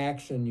sorts of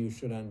action you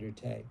should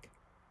undertake?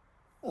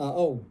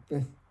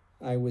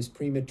 I was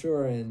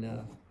premature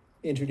in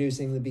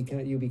introducing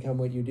You Become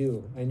What You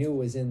Do. I knew it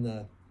was in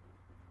the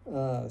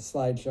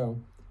slideshow.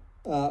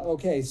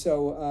 Okay,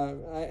 so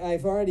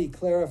I've already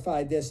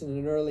clarified this in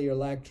an earlier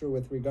lecture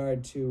with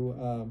regard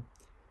to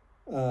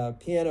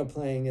piano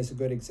playing as a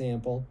good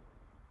example.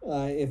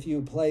 If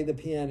you play the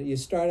piano, you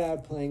start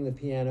out playing the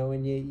piano,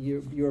 and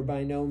you're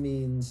by no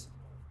means,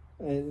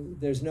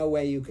 there's no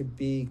way you could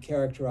be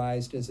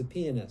characterized as a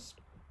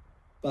pianist.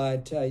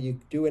 But you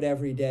do it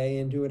every day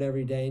and do it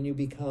every day, and you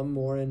become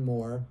more and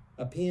more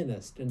a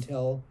pianist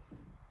until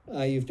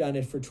you've done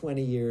it for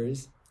 20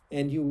 years,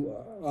 and you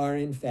are,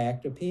 in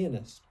fact, a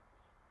pianist.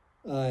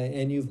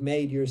 And you've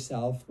made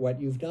yourself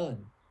what you've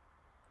done.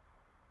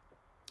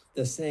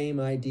 The same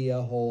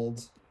idea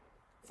holds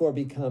for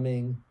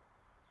becoming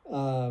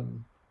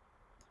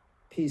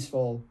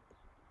peaceful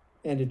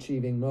and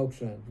achieving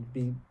moksha,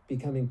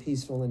 becoming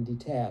peaceful and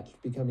detached,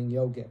 becoming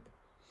yogic.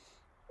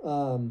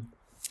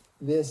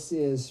 This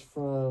is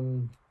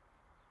from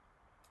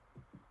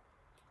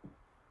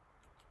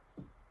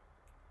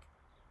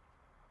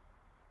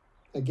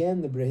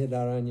again the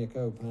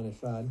Brihadaranyaka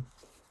Upanishad.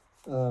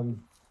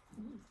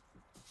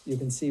 You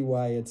can see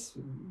why it's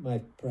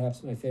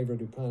perhaps my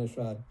favorite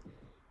Upanishad.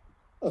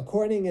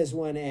 According as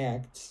one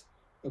acts,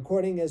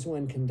 according as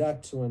one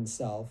conducts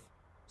oneself,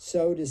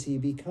 so does he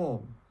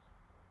become.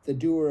 The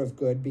doer of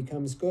good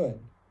becomes good.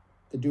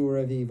 The doer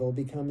of evil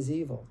becomes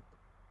evil.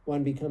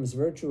 One becomes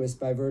virtuous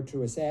by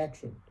virtuous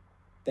action,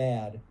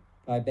 bad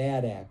by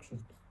bad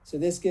action. So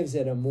this gives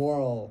it a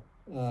moral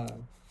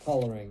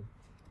coloring.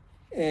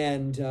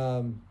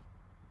 And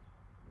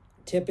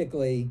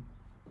typically,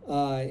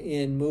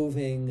 in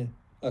moving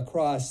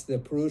across the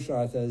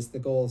purusharthas, the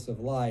goals of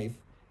life,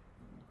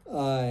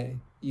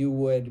 you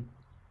would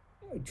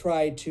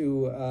try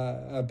to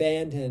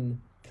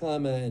abandon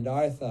kama and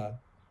artha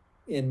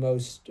in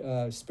most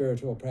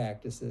spiritual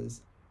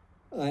practices,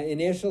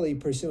 initially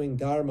pursuing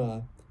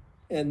dharma,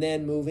 and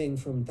then moving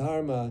from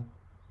dharma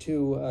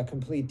to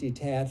complete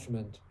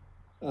detachment,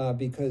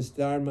 because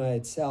dharma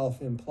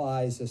itself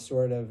implies a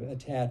sort of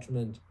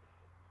attachment,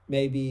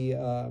 maybe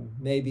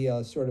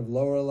a sort of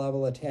lower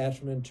level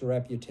attachment to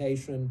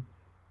reputation,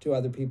 to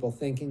other people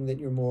thinking that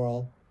you're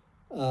moral,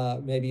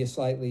 maybe a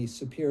slightly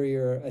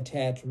superior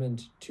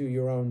attachment to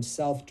your own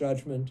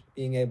self-judgment,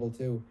 being able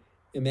to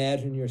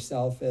imagine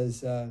yourself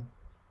as a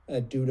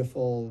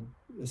dutiful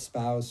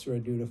spouse or a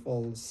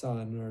dutiful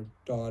son or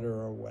daughter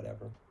or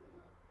whatever.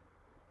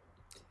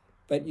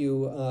 But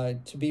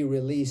to be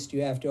released,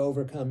 you have to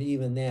overcome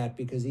even that,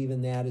 because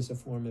even that is a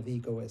form of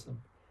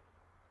egoism.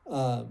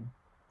 At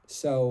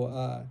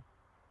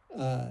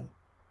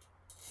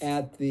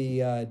the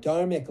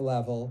dharmic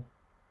level,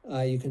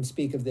 you can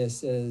speak of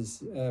this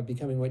as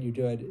becoming what you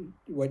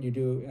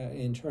do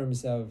in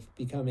terms of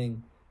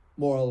becoming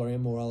moral or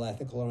immoral,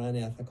 ethical or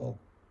unethical.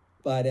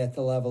 But at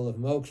the level of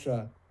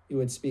moksha, you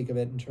would speak of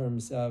it in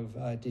terms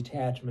of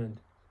detachment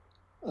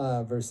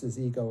versus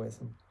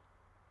egoism.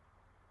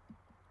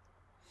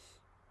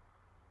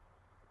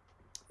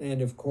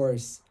 And of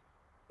course,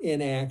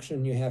 in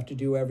action, you have to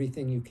do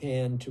everything you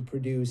can to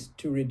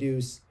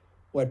reduce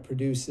what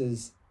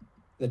produces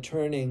the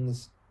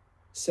turnings.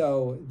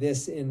 So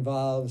this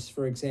involves,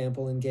 for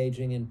example,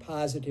 engaging in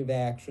positive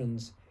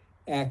actions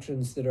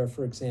that are,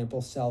 for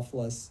example,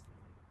 selfless,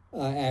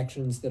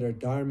 actions that are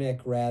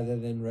dharmic rather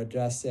than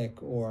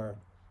rajasic, or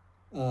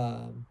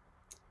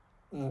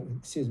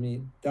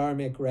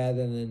dharmic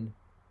rather than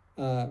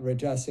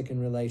rajasic in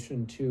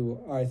relation to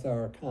artha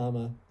or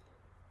kama.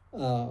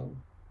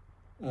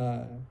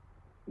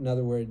 In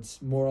other words,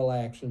 moral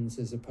actions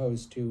as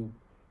opposed to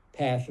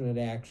passionate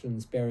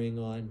actions bearing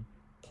on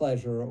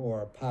pleasure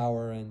or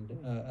power and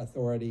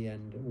authority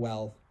and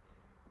wealth,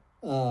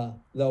 though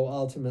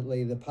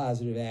ultimately the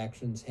positive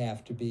actions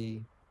have to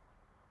be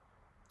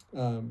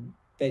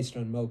based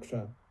on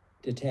moksha,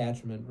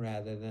 detachment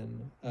rather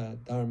than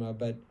dharma.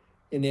 But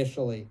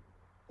initially,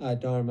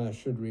 dharma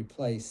should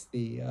replace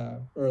the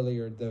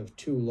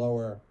two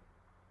lower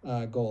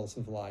goals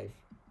of life.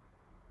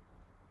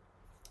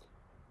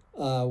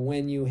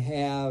 When you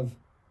have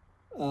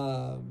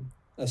a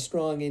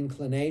strong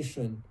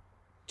inclination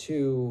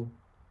to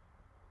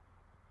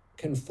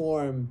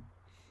conform,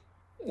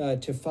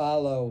 to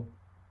follow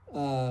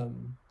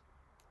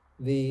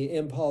the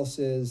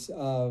impulses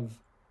of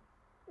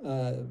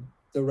the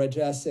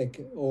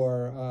rajasic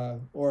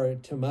or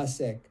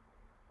tamasic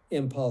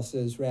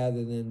impulses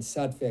rather than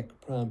sattvic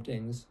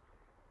promptings,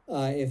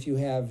 if you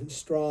have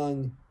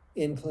strong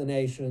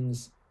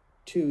inclinations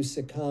to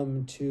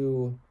succumb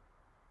to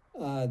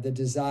the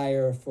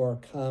desire for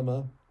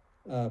kama,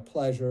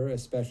 pleasure,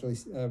 especially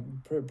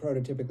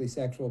prototypically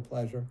sexual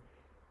pleasure,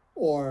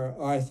 or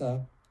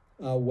artha,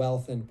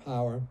 wealth and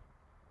power.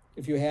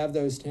 If you have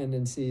those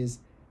tendencies,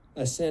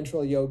 a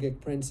central yogic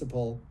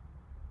principle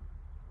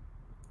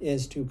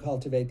is to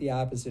cultivate the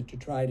opposite, to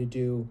try to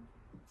do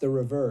the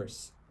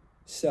reverse,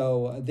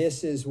 So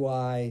this is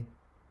why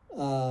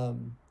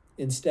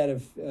instead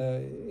of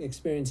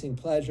experiencing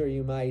pleasure,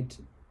 you might,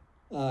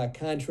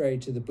 contrary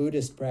to the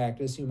Buddhist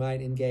practice, you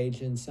might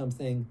engage in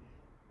something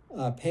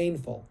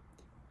painful,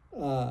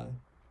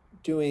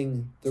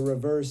 doing the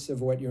reverse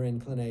of what your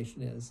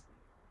inclination is.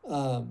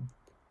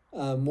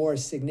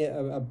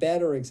 A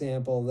better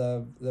example,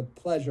 the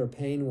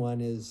pleasure-pain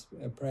one is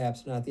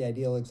perhaps not the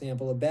ideal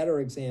example. A better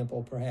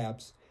example,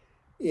 perhaps,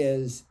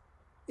 is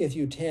if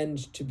you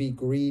tend to be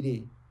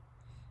greedy.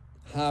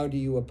 How do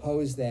you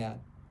oppose that?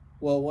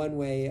 Well, one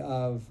way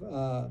of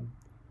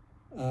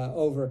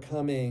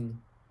overcoming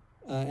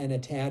an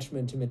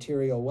attachment to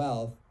material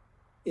wealth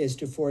is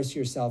to force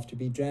yourself to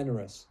be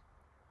generous.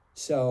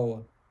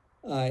 So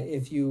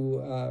if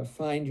you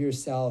find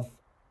yourself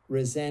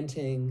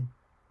resenting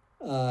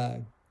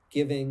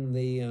giving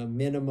the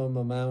minimum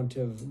amount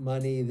of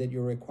money that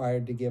you're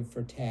required to give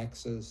for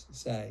taxes,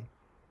 say,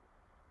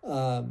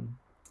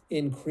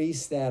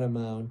 increase that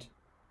amount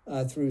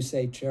through,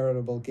 say,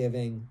 charitable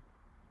giving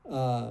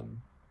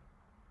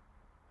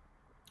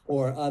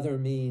or other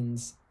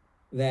means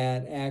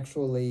that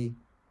actually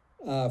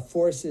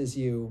forces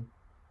you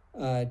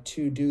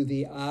to do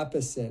the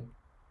opposite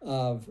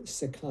of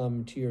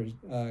succumb to your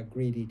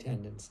greedy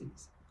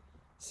tendencies.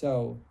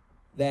 So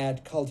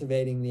that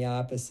cultivating the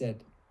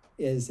opposite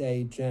is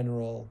a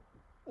general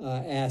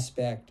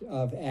aspect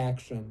of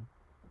action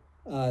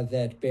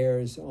that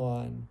bears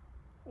on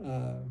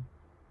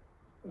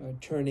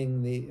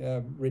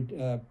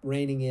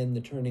reining in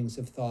the turnings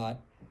of thought,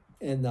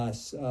 and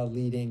thus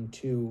leading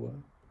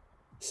to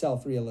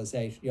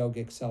self-realization,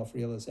 yogic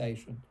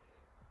self-realization.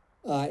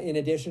 In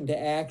addition to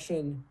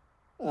action,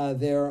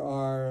 there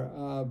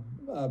are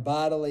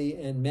bodily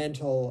and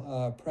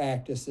mental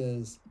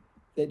practices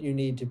that you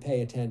need to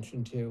pay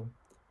attention to.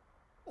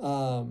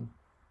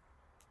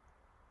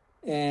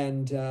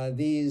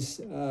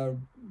 These,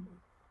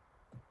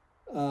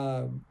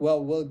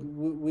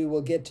 we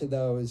will get to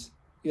those.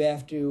 You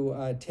have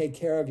to take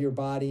care of your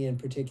body in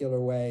particular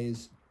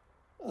ways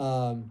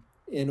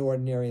in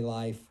ordinary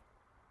life,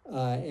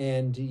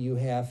 and you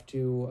have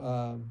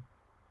to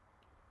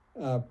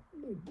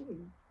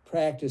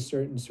practice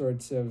certain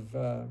sorts of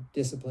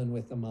discipline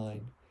with the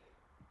mind.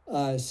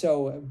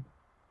 So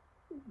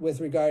with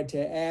regard to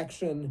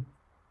action,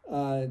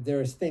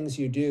 there's things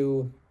you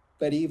do,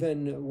 but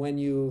even when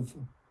you've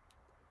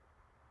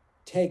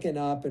taken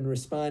up and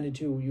responded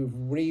to, you've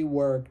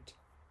reworked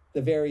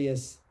the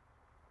various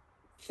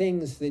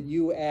things that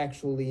you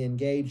actually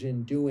engage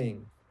in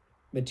doing,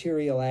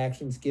 material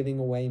actions, giving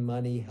away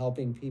money,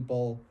 helping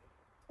people,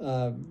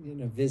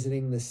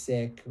 visiting the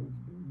sick,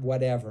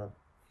 whatever.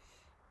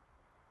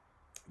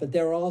 But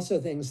there are also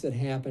things that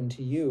happen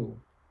to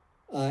you,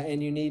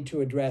 and you need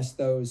to address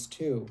those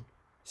too.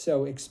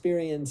 So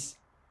experience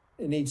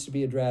needs to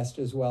be addressed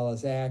as well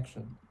as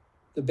action.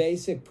 The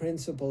basic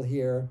principle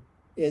here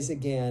is,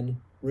 again,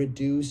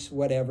 reduce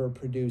whatever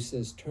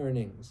produces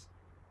turnings,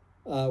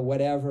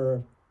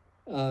 whatever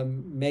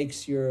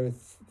makes your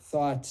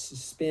thoughts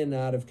spin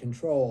out of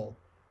control,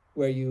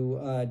 where you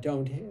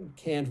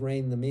can't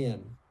rein them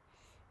in.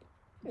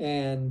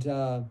 And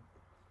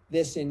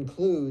this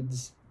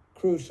includes,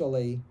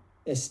 crucially,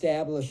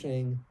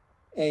 establishing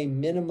a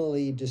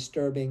minimally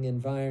disturbing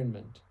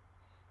environment.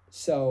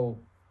 So,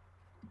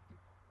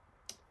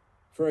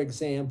 for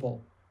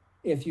example,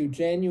 if you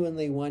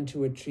genuinely want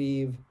to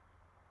achieve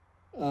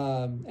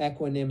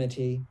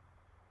equanimity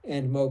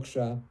and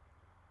moksha,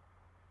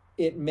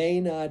 it may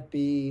not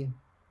be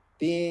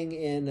being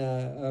in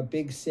a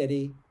big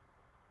city,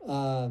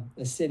 a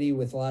city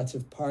with lots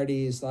of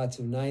parties, lots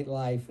of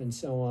nightlife, and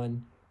so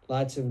on,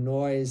 lots of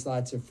noise,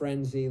 lots of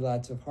frenzy,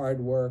 lots of hard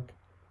work,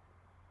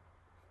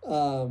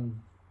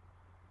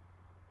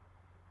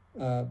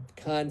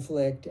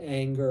 conflict,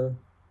 anger,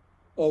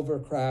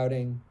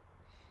 overcrowding,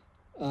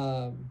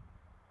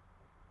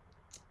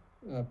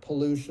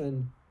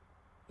 pollution.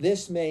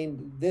 This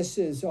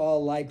is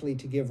all likely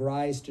to give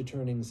rise to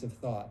turnings of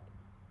thought,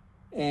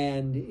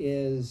 and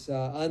is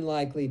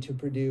unlikely to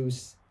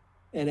produce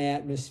an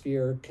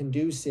atmosphere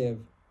conducive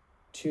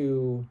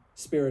to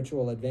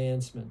spiritual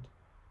advancement.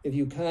 If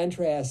you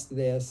contrast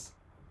this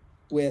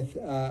with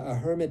a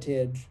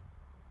hermitage,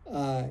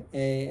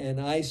 an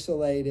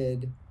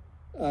isolated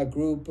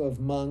group of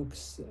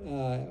monks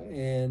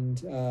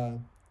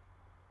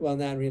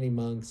not really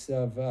monks,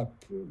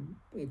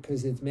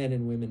 because it's men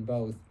and women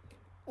both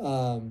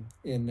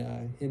in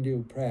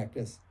Hindu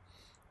practice,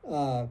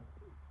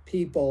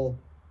 people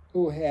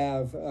who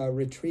have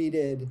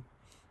retreated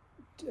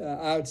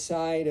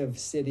outside of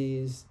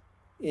cities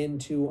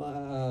into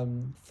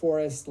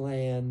forest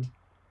land,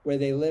 where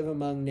they live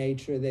among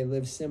nature, they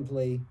live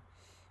simply,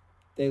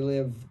 they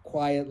live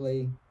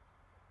quietly,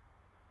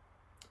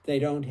 they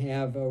don't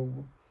have a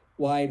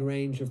wide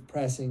range of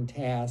pressing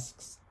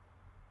tasks.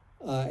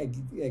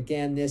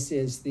 Again, this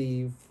is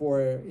in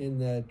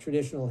the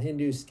traditional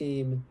Hindu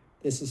scheme,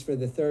 this is for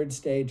the third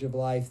stage of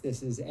life.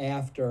 This is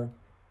after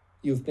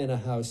you've been a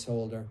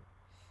householder.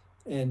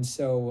 And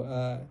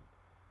so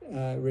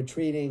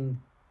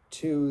retreating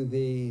to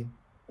the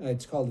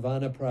it's called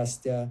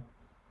vanaprastha,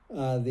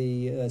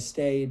 the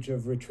stage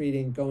of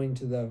retreating, going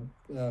to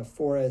the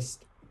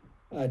forest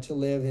to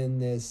live in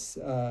this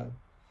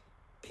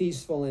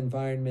peaceful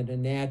environment, a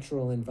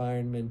natural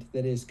environment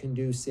that is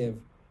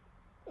conducive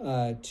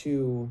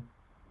to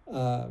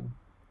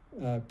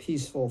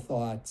peaceful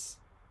thoughts,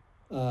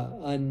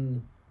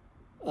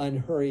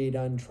 unhurried,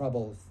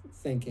 untroubled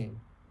thinking.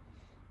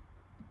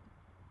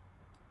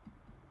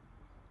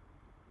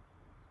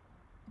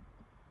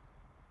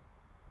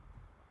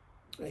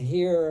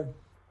 Here,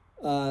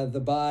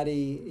 the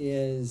body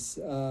is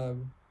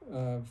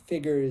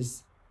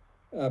figures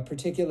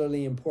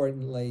particularly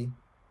importantly.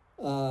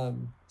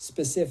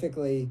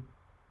 Specifically,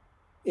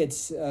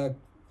 it's the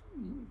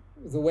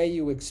way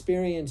you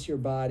experience your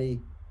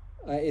body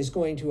is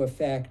going to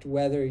affect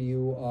whether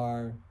you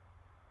are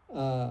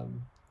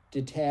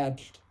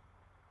detached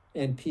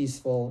and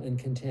peaceful and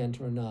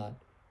content or not.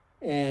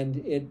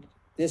 And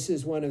this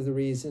is one of the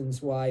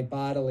reasons why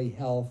bodily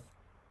health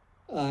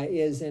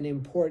is an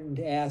important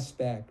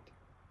aspect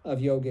of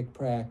yogic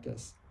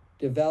practice.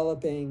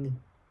 Developing,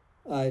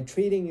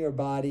 treating your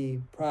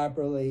body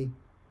properly,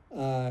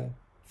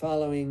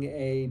 following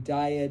a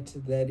diet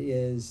that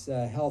is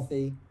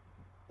healthy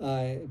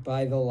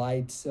by the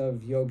lights of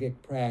yogic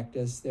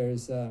practice.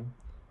 There's a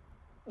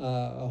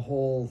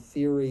whole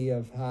theory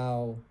of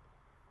how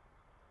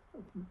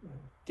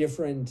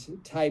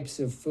different types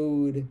of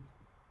food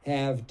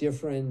have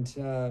different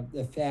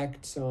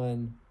effects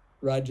on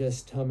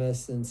rajas,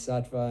 tamas, and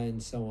sattva,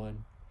 and so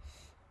on.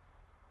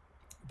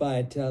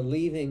 But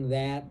leaving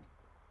that,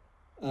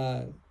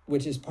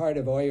 which is part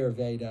of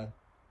Ayurveda,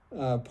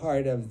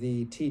 part of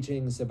the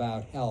teachings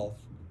about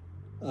health,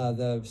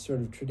 the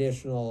sort of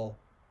traditional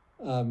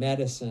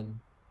medicine,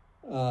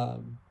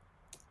 well,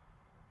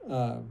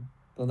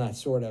 not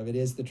sort of, it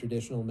is the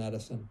traditional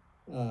medicine,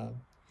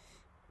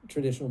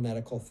 traditional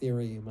medical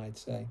theory, you might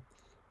say.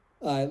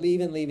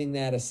 Even leaving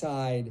that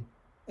aside,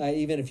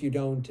 even if you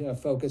don't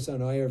focus on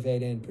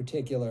Ayurveda in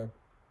particular,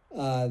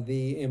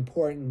 the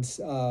importance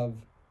of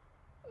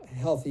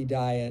healthy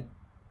diet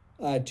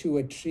to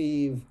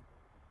achieve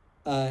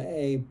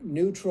a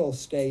neutral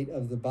state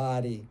of the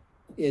body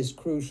is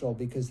crucial,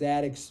 because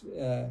that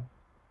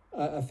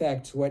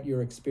affects what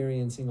you're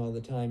experiencing all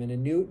the time. And a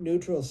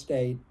neutral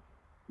state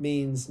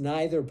means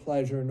neither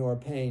pleasure nor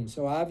pain.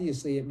 So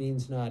obviously it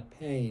means not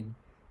pain.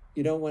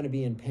 You don't want to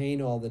be in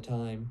pain all the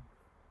time,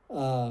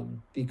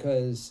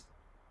 because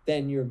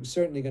then you're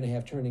certainly going to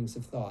have turnings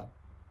of thought.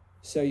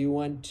 So you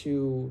want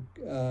to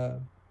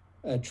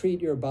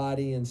treat your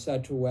body in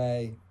such a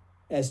way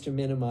as to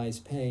minimize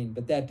pain.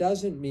 But that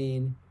doesn't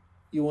mean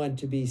you want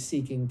to be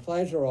seeking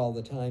pleasure all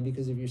the time,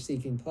 because if you're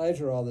seeking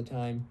pleasure all the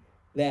time,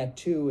 that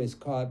too is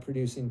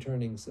producing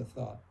turnings of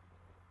thought.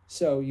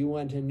 So you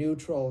want a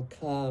neutral,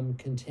 calm,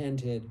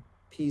 contented,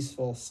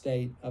 peaceful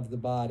state of the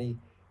body,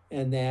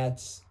 and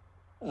that's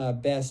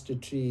best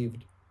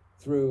achieved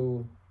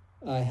through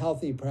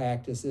healthy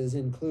practices,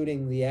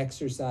 including the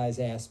exercise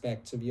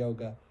aspects of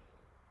yoga,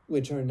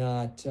 which are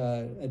not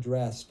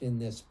addressed in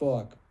this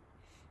book,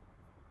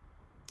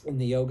 in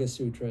the Yoga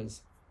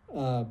Sutras,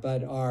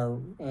 but are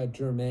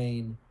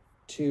germane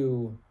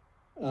to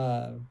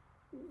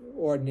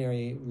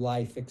ordinary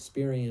life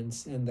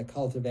experience and the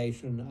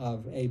cultivation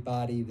of a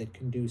body that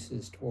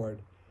conduces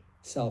toward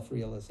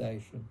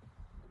self-realization.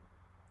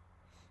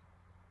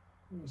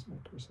 Where's my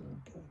cursor?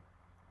 Okay.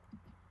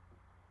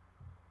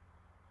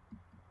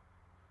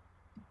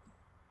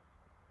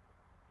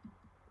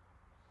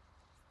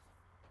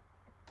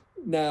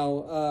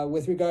 Now,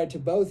 with regard to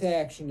both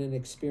action and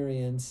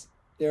experience,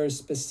 there are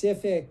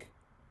specific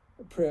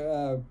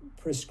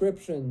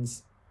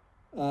prescriptions,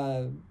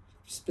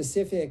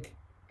 specific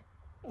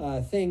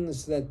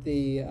things that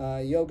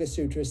the Yoga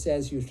Sutra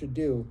says you should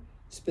do.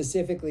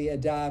 Specifically,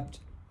 adopt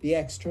the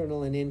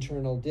external and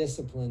internal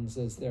disciplines,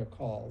 as they're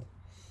called.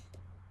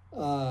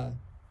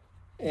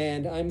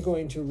 And I'm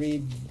going to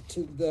read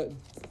to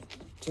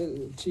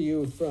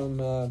you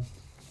from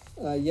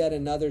yet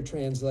another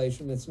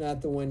translation. It's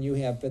not the one you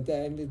have, but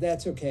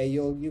that's okay.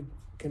 You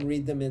can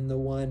read them in the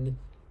one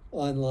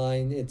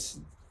online.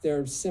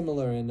 They're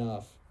similar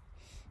enough.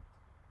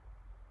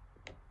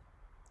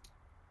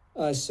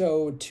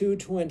 So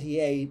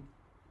 228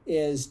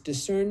 is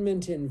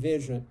discernment and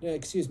vision.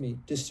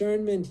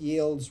 Discernment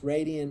yields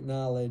radiant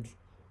knowledge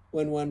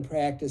when one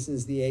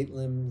practices the 8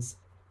 limbs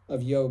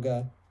of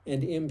yoga,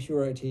 and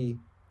impurity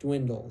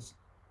dwindles.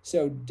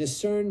 So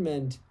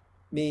discernment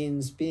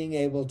means being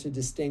able to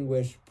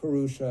distinguish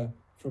Purusha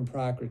from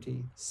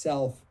Prakriti,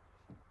 self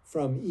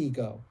from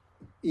ego.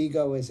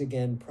 Ego is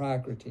again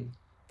Prakriti.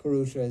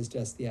 Purusha is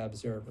just the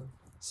observer.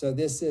 So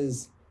this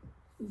is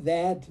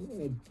that,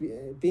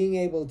 being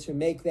able to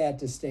make that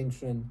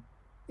distinction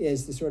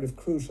is the sort of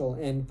crucial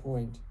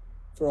endpoint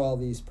for all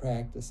these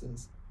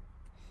practices.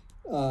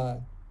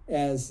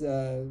 As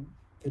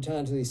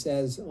Patanjali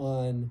says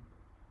on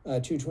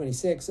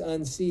 226,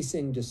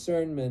 unceasing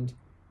discernment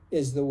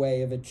is the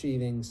way of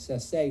achieving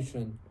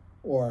cessation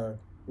or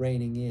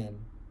reining in.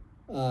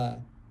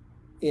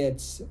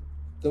 It's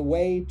the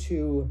way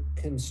to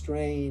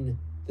constrain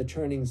the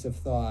turnings of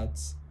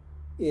thoughts,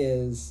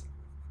 is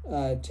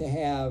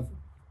to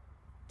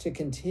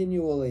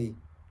continually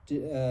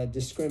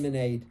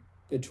discriminate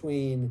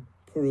between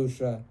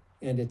Purusha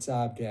and its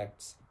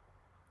objects,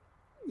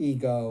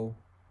 ego,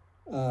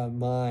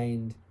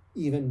 mind,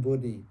 even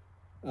buddhi,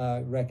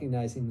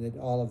 recognizing that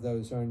all of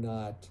those are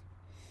not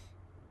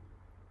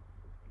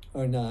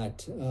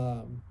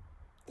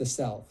the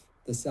self.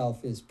 The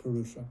self is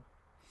Purusha.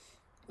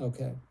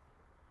 Okay.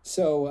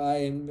 So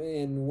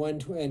in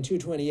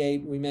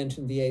 228, we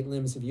mentioned the 8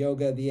 limbs of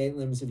yoga. The 8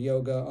 limbs of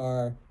yoga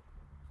are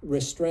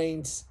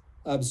restraints,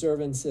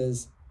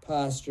 observances,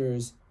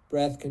 postures,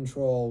 breath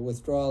control,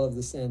 withdrawal of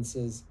the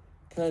senses,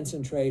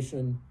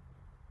 concentration,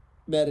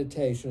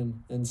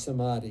 meditation, and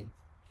samadhi.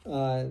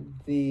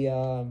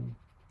 Your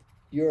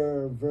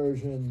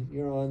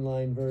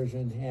online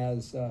version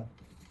has a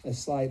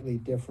slightly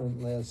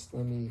different list.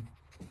 Let me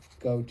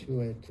go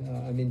to it.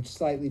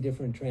 Slightly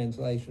different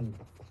translation,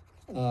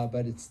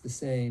 but it's the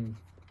same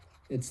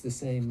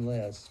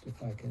list,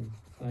 if I can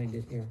find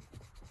it here.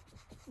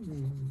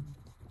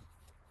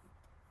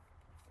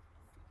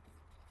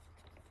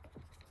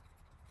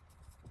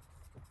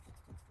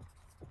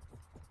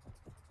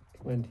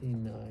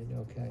 29,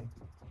 okay.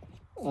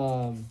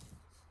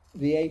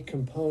 The 8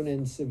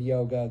 components of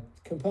yoga.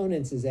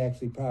 Components is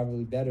actually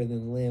probably better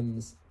than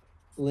limbs.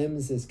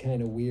 Limbs is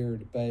kind of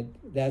weird, but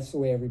that's the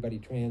way everybody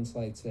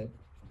translates it.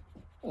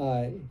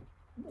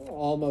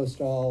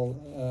 Almost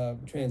all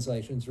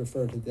translations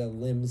refer to the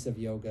limbs of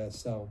yoga,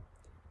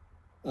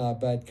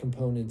 but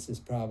components is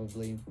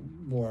probably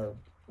more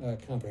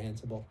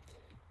comprehensible.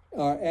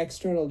 Our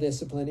external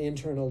discipline,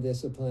 internal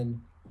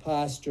discipline,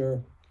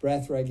 posture,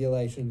 breath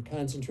regulation,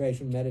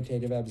 concentration,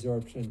 meditative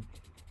absorption,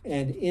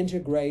 and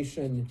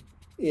integration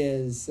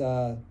is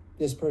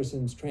this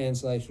person's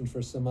translation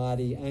for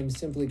samadhi. I'm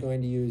simply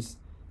going to use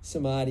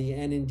samadhi,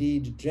 and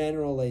indeed,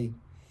 generally,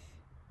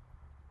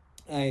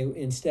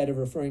 instead of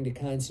referring to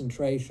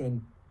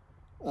concentration,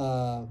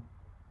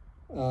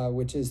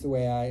 which is the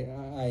way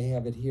I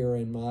have it here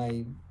in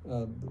my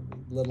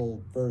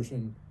little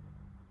version,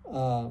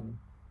 but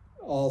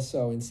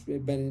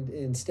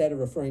instead of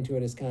referring to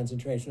it as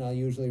concentration, I'll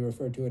usually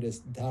refer to it as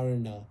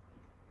dharana.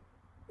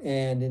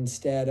 And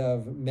instead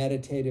of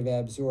meditative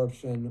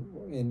absorption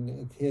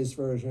in his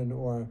version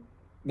or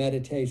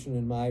meditation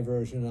in my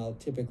version, I'll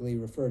typically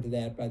refer to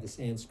that by the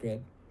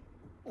Sanskrit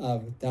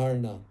of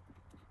dharana.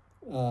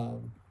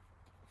 Of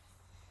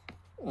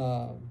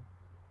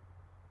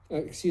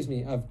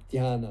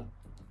dhyana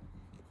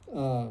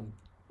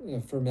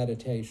for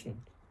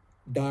meditation.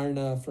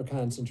 Dharana for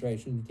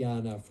concentration,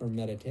 dhyana for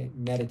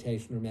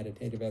meditation or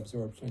meditative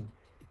absorption.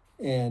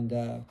 And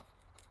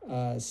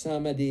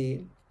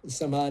samadhi,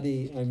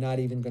 I'm not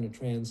even going to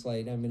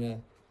translate. I'm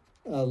going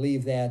to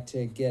leave that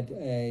to get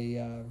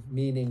a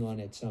meaning on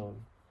its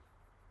own.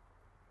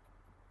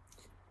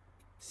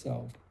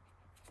 So,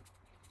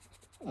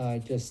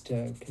 just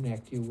to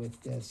connect you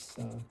with this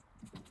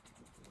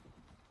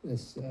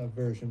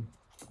version.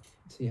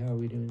 Let's see, how are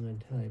we doing on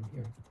time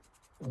here?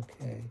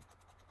 Okay.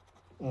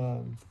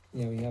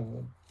 We have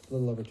a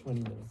little over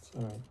 20 minutes.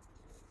 All right.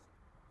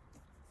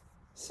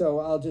 So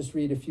I'll just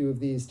read a few of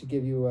these to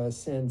give you a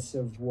sense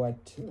of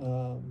what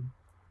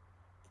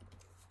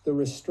the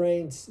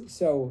restraints.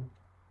 So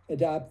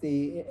adopt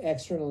the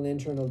external and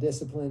internal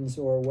disciplines,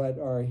 or what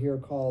are here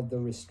called the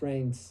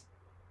restraints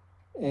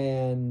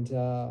and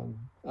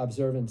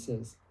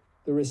observances.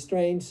 The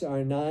restraints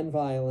are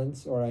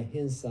non-violence, or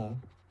ahimsa,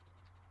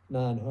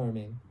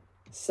 non-harming,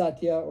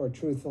 satya, or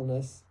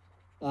truthfulness,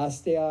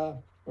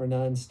 asteya, or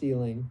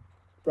non-stealing,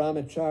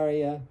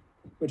 brahmacharya,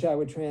 which I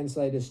would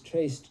translate as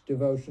chaste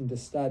devotion to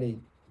study.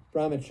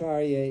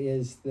 Brahmacharya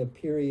is the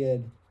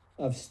period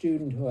of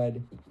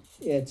studenthood.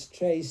 It's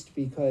chaste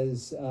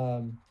because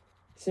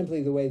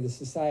simply the way the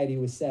society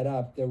was set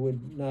up, there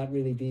would not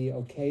really be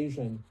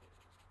occasion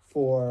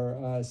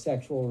for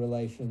sexual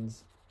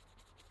relations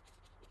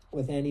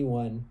with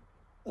anyone.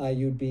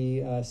 You'd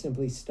be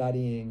simply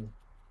studying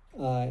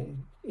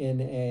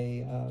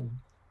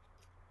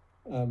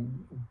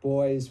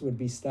boys would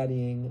be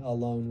studying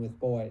alone with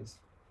boys.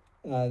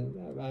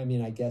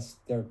 I guess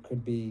there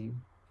could be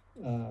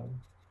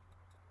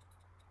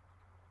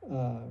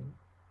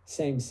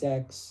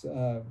same-sex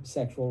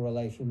sexual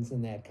relations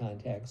in that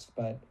context,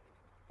 but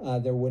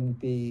there wouldn't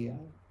be,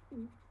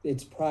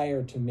 it's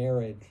prior to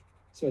marriage,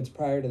 so it's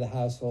prior to the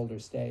householder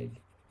stage.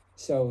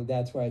 So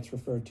that's why it's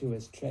referred to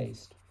as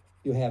chaste.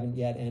 You haven't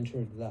yet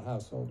entered the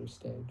householder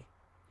stage.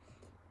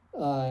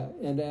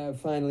 And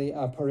finally,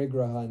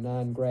 aparigraha,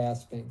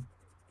 non-grasping.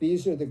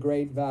 These are the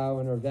great vow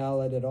and are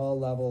valid at all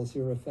levels,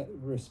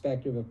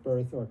 irrespective of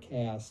birth or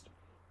caste,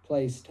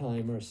 place,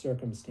 time, or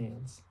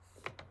circumstance.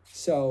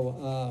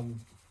 So,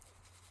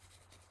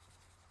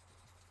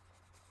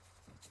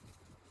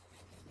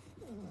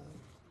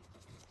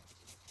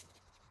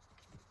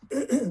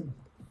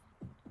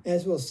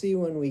 as we'll see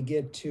when we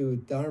get to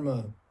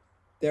Dharma,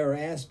 there are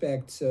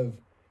aspects of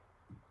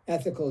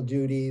ethical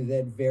duty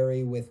that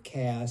vary with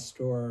caste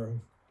or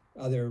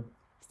other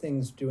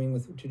things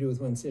to do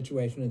with one's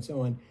situation and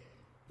so on.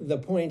 the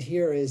point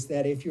here is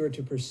that if you're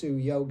to pursue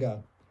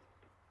yoga,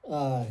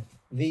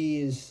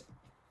 these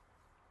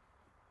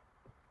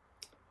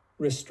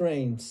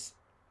restraints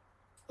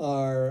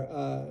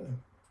are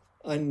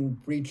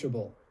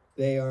unbreachable.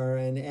 They are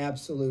an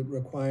absolute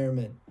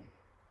requirement.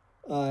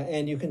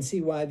 And you can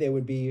see why they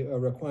would be a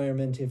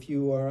requirement if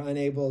you are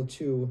unable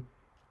to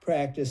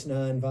practice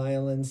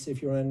nonviolence,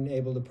 if you're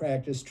unable to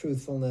practice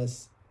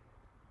truthfulness,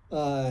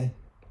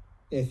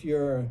 if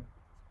you're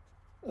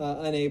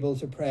unable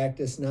to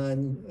practice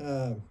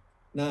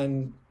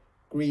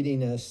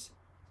non-greediness,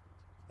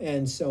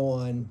 and so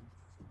on,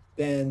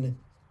 then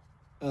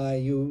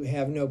you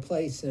have no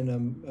place in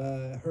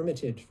a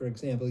hermitage, for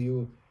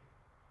example.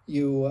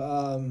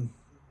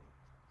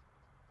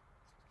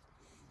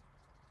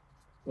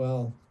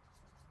 Well,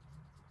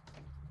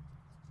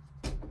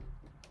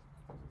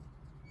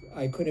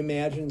 I could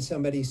imagine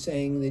somebody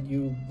saying that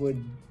you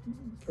would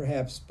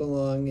perhaps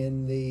belong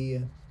in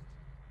the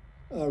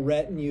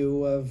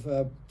retinue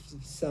of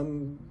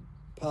some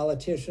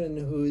politician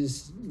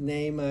whose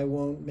name I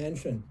won't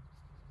mention,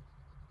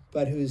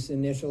 but whose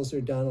initials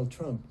are Donald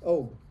Trump.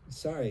 Oh,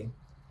 sorry.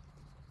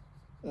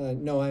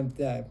 No, I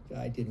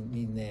didn't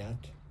mean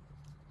that.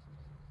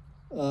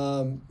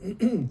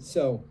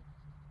 So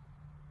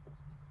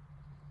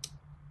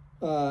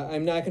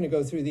I'm not going to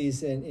go through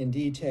these in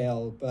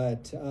detail,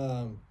 but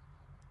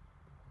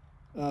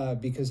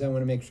because I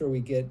want to make sure we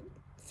get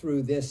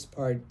through this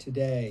part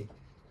today,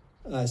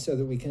 so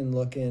that we can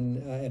look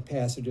at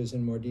passages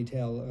in more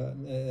detail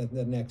at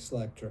the next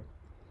lecture.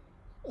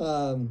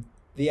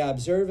 The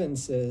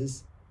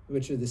observances,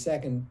 which are the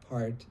second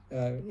part,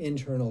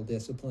 internal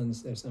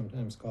disciplines, they're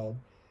sometimes called,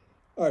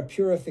 are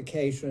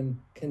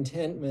purification,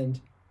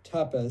 contentment,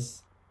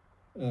 tapas,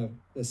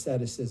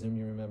 asceticism,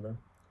 you remember,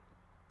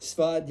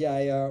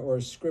 svadhyaya,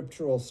 or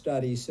scriptural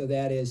study, so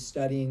that is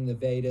studying the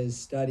Vedas,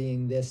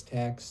 studying this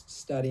text,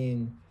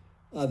 studying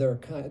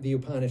the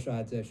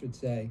Upanishads, I should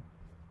say,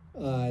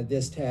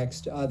 this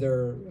text,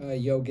 other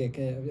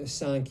yogic,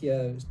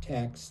 Sankhya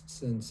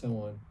texts, and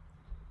so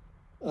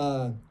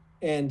on.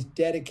 And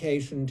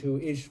dedication to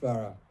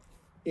Ishvara.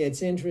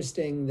 It's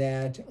interesting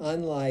that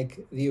unlike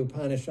the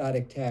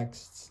Upanishadic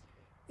texts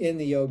in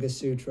the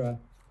Yogasutra,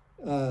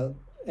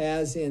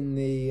 as in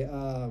the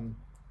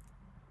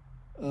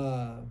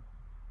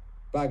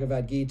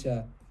Bhagavad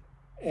Gita,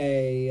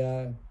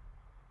 the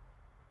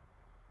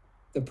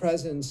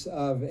presence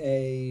of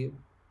a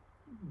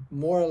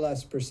more or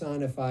less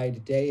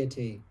personified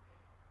deity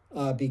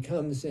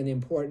becomes an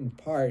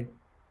important part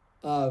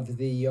of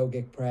the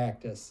yogic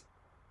practice,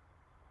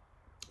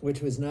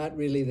 which was not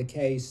really the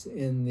case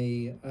in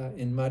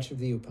much of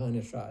the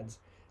Upanishads,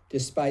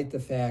 despite the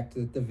fact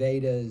that the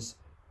Vedas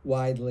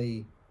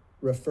widely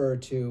refer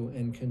to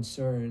and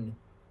concern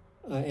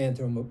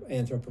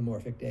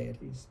anthropomorphic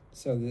deities.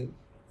 So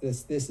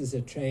this is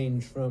a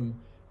change from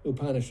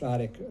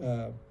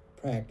Upanishadic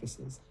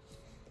practices.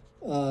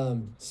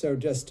 So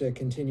just to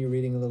continue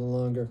reading a little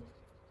longer,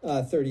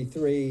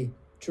 33,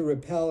 to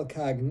repel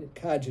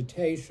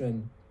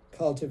cogitation,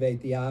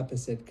 cultivate the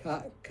opposite.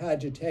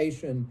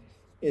 Cogitation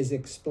is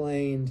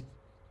explained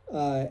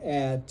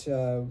at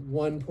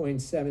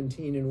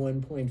 1.17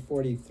 and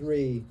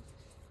 1.43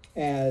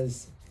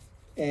 as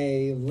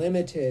a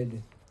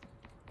limited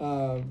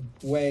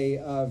way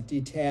of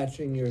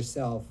detaching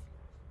yourself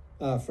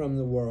from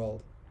the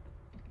world.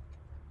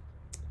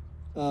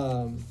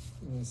 I'm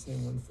going to say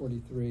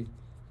 143.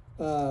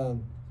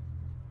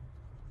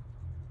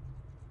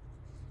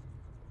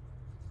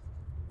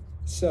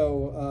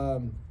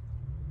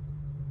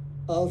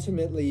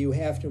 Ultimately, you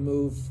have to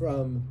move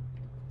from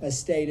a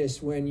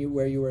status where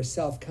you are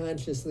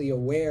self-consciously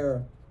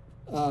aware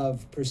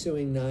of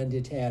pursuing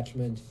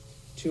non-detachment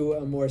to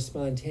a more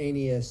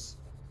spontaneous,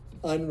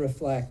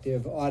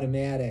 unreflective,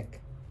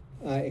 automatic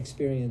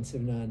experience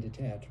of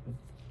non-detachment.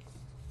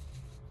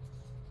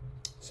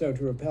 So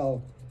to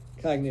repel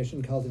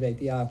cognition, cultivate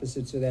the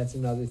opposite. So that's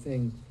another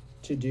thing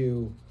to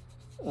do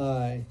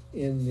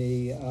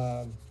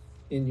in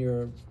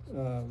your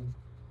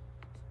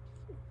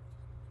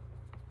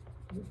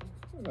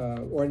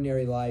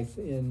ordinary life,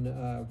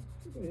 in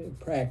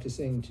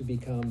practicing to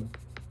become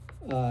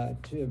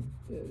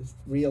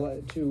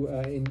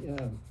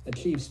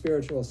achieve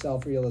spiritual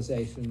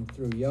self-realization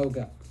through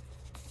yoga.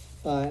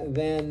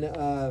 Then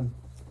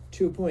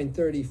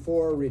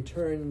 2.34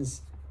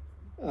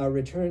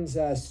 returns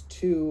us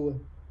to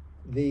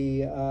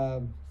the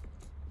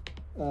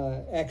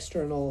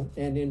external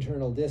and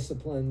internal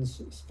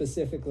disciplines,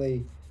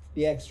 specifically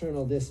the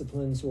external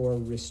disciplines, or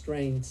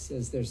restraints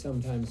as they're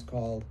sometimes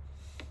called.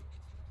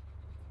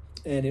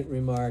 And it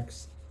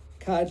remarks,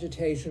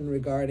 cogitation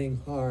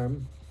regarding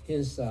harm,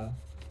 hinsa,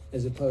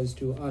 as opposed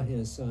to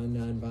ahimsa,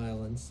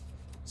 nonviolence.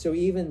 So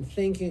even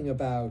thinking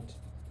about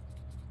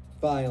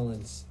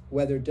violence,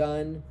 whether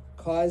done,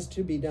 caused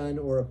to be done,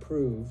 or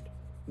approved,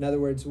 in other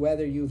words,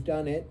 whether you've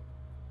done it,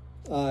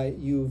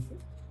 you've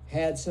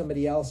had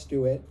somebody else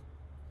do it,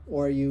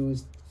 or you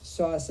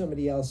saw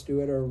somebody else do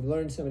it, or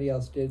learned somebody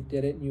else did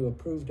it and you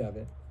approved of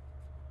it.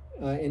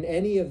 In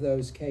any of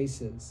those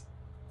cases,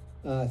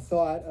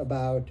 thought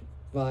about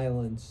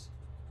violence,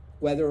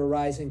 whether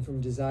arising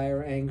from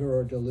desire, anger,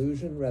 or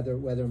delusion,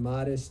 whether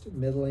modest,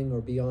 middling,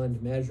 or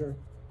beyond measure.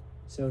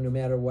 So no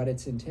matter what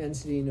its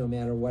intensity, no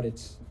matter what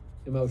its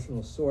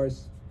emotional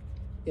source,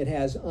 it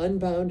has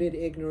unbounded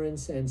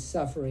ignorance and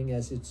suffering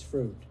as its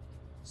fruit.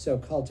 So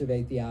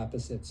cultivate the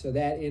opposite. So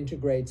that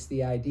integrates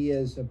the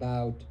ideas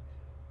about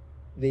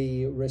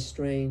the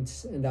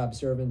restraints and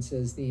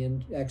observances, the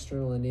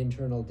external and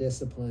internal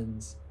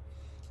disciplines,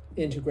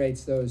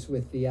 integrates those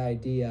with the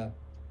idea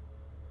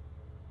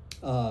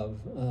of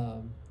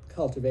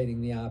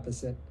cultivating the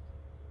opposite.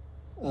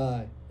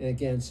 And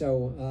again,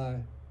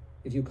 so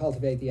if you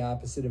cultivate the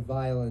opposite of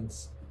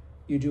violence,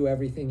 you do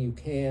everything you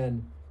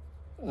can,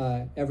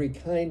 every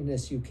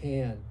kindness you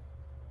can,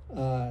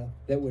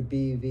 that would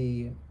be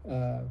the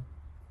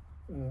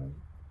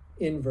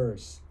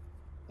inverse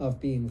of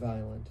being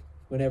violent.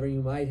 Whenever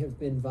you might have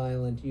been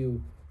violent,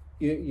 you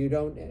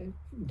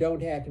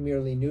don't act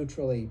merely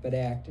neutrally, but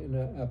act in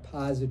a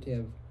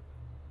positive,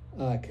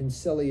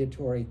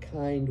 conciliatory,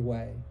 kind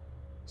way,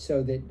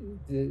 so that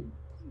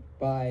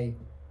by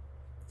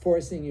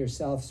forcing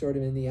yourself sort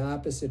of in the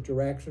opposite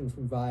direction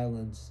from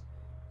violence,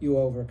 you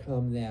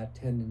overcome that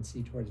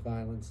tendency towards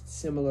violence.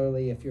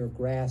 Similarly, if you're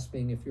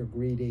grasping, if you're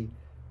greedy,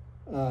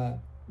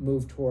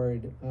 move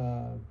toward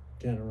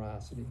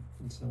generosity,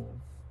 and so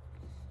on.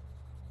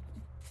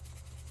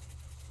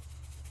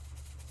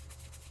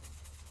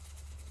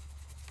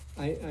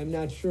 I'm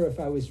not sure if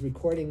I was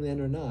recording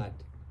then or not.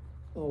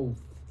 Oh,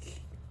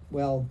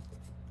 well,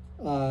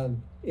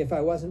 if I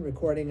wasn't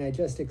recording, I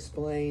just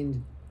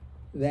explained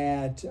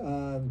that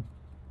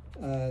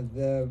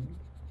the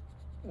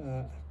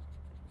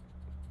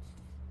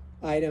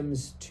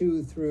items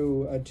 2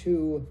 through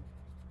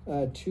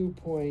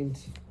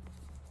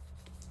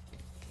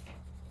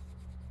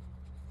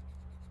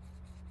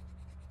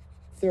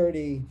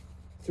 2.30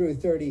 through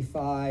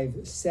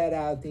 35 set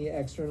out the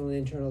external and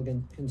internal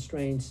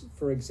constraints,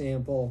 for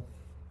example,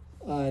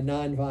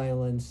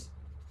 nonviolence,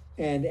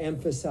 and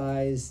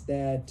emphasize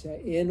that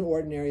in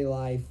ordinary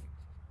life,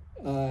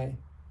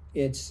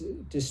 it's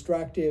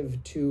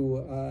destructive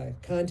to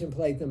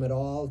contemplate them at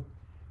all,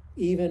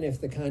 even if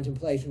the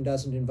contemplation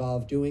doesn't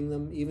involve doing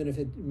them, even if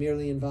it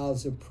merely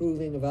involves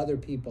approving of other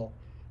people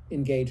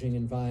engaging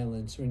in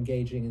violence or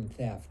engaging in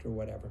theft or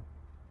whatever.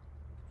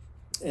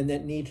 And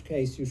that in each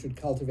case, you should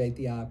cultivate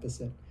the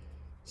opposite.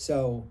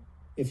 So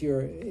if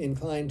you're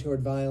inclined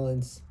toward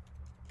violence,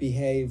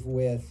 behave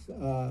with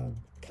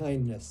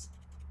kindness.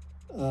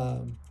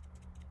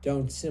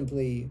 Don't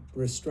simply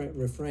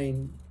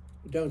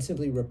don't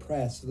simply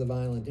repress the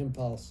violent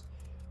impulse,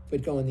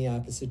 but go in the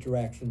opposite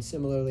direction.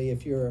 Similarly,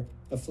 if you're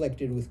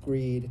afflicted with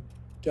greed,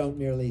 don't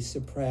merely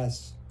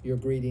suppress your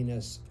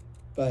greediness,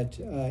 but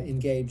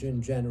engage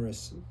in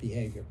generous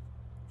behavior.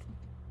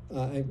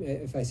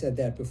 If I said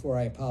that before,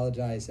 I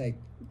apologize.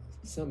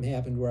 Something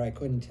happened where I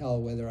couldn't tell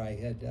whether I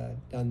had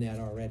done that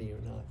already or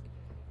not.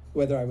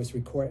 Whether I was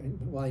recording,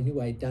 well, I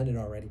knew I'd done it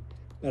already,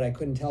 but I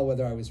couldn't tell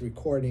whether I was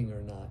recording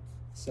or not.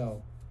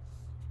 So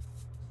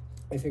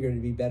I figured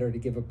it'd be better to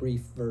give a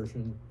brief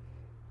version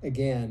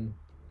again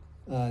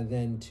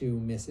than to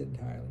miss it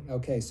entirely.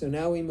 Okay, so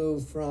now we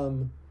move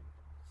from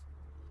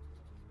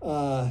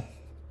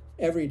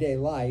everyday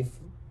life.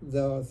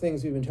 The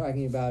things we've been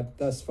talking about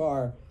thus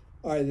far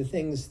are the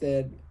things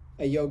that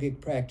a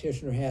yogic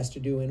practitioner has to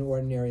do in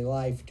ordinary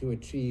life to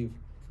achieve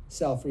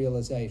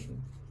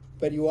self-realization.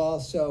 But you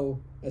also,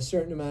 a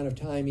certain amount of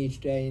time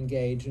each day,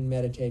 engage in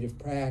meditative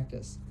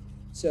practice.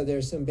 So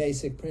there's some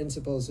basic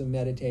principles of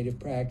meditative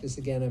practice.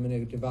 Again, I'm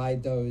going to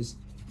divide those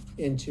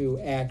into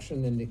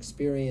action and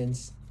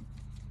experience.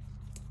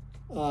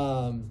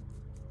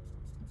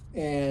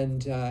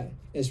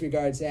 As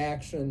regards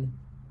action,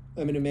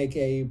 I'm going to make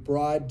a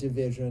broad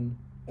division.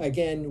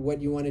 Again,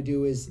 what you want to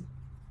do is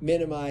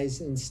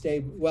minimize and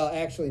well,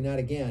 actually not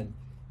again.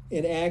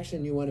 In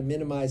action, you want to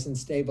minimize and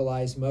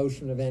stabilize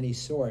motion of any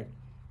sort.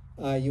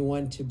 You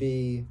want to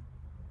be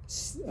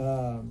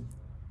still,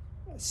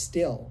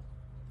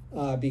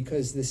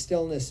 because the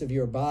stillness of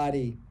your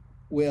body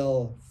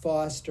will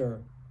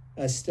foster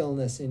a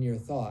stillness in your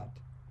thought.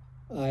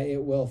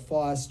 It will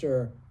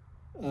foster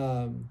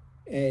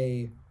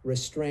a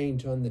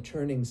restraint on the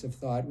turnings of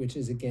thought, which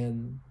is,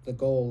 again, the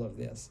goal of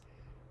this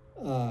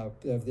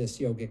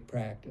yogic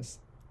practice.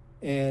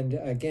 And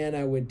again,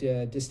 I would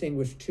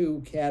distinguish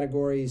two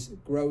categories: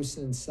 gross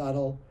and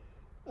subtle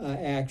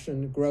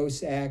action.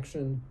 Gross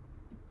action,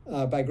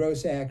 by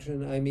gross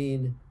action, I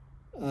mean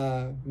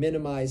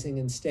minimizing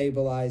and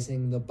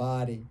stabilizing the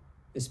body,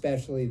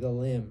 especially the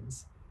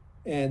limbs.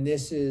 And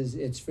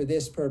it's for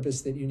this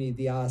purpose that you need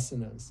the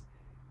asanas.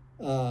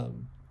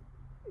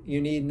 You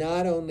need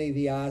not only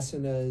the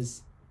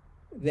asanas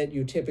that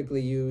you typically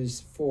use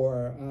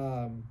for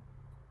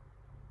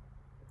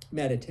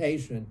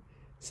meditation,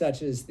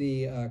 such as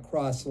the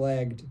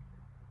cross-legged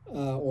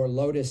or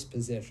lotus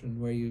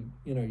position, where you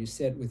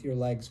sit with your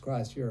legs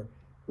crossed, your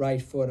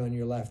right foot on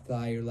your left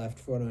thigh, your left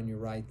foot on your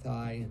right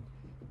thigh,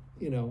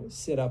 and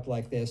sit up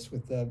like this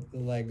with the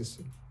legs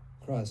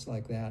crossed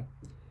like that.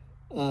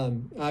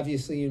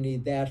 Obviously, you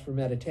need that for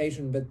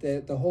meditation, but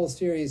the whole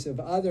series of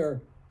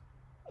other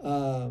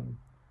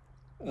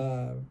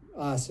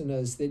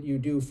asanas that you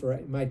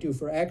might do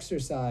for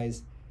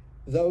exercise,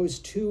 those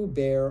too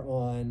bear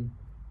on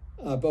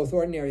both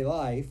ordinary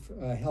life,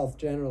 health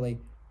generally,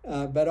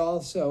 but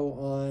also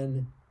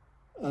on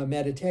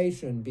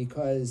meditation,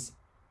 because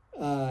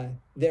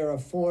they're a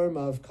form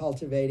of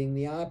cultivating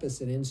the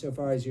opposite,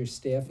 insofar as you're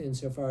stiff,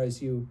 insofar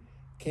as you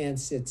can't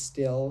sit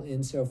still,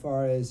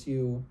 insofar as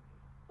you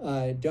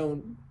are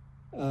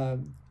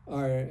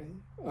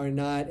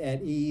not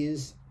at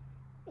ease.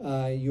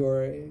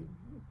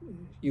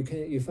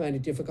 You find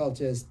it difficult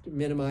to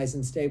minimize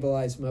and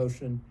stabilize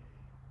motion.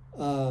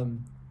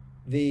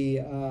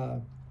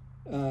 The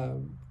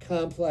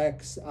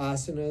complex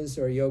asanas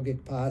or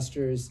yogic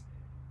postures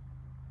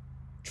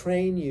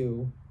train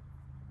you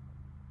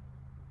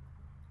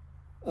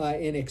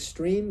in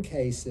extreme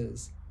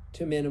cases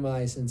to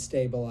minimize and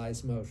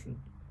stabilize motion.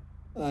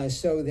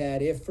 So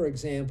that if, for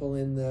example,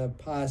 in the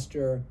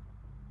posture,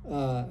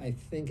 I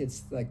think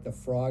it's like the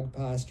frog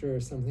posture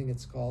or something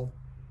it's called,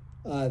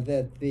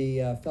 that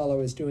the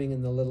fellow is doing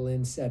in the little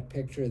inset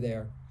picture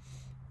there,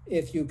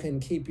 if you can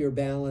keep your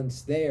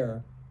balance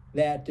there,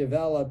 that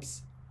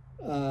develops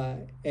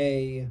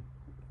a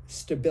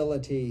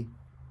stability,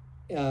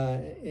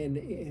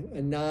 in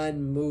a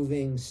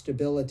non-moving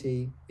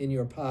stability in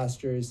your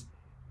postures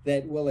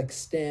that will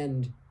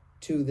extend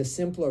to the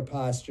simpler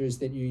postures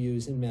that you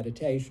use in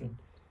meditation,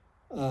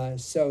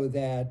 so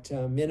that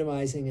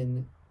minimizing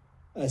and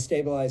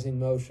stabilizing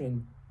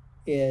motion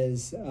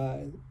is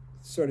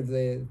sort of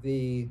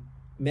the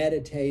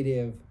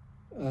meditative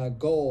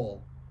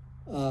goal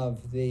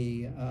of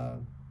the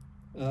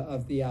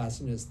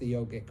asanas, the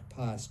yogic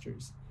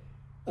postures.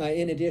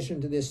 In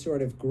addition to this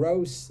sort of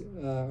gross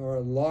or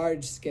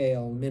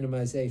large-scale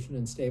minimization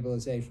and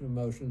stabilization of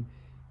motion,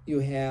 you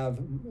have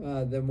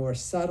the more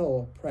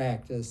subtle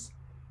practice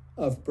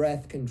of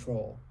breath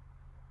control.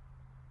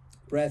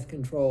 Breath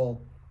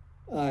control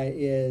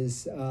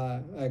is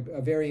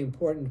a very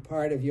important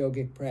part of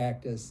yogic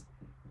practice.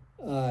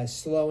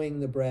 Slowing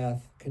the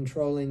breath,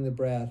 controlling the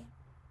breath,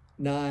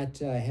 not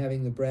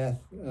having the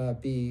breath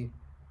be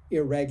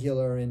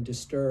irregular and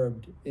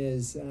disturbed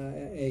is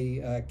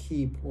a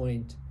key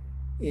point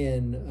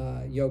in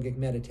yogic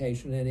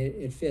meditation, and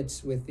it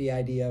fits with the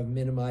idea of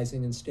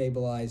minimizing and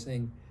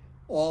stabilizing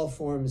all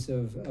forms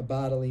of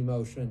bodily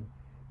motion,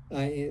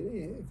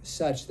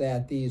 such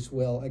that these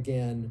will,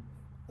 again,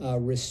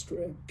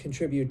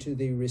 contribute to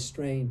the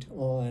restraint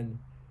on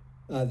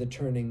the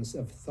turnings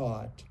of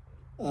thought.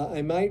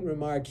 I might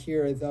remark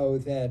here, though,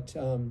 that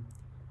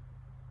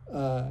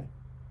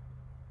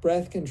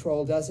breath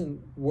control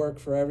doesn't work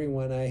for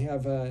everyone. I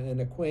have an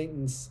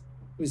acquaintance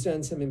who's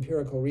done some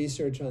empirical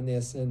research on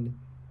this, and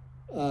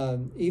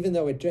even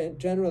though it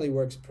generally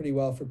works pretty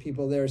well for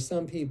people, there are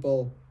some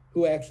people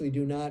who actually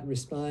do not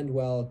respond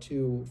well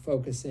to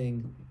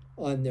focusing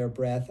on their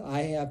breath.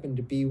 I happen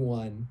to be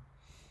one.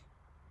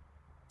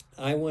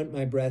 I want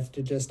my breath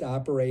to just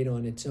operate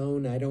on its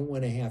own. I don't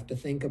want to have to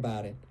think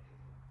about it.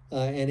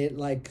 And it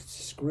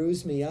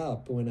screws me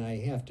up when I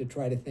have to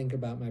try to think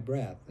about my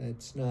breath.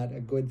 It's not a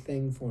good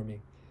thing for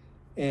me.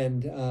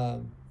 And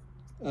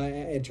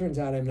it turns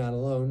out I'm not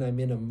alone. I'm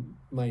in a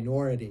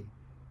minority.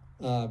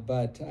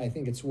 But I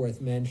think it's worth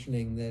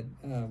mentioning that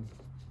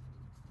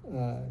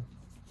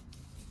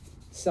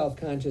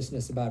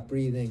self-consciousness about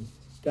breathing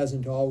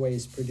doesn't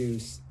always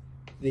produce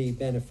the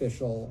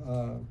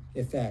beneficial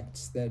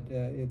effects that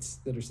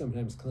are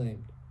sometimes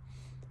claimed.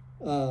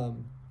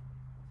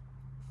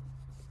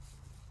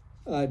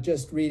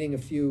 Just reading a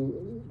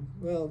few,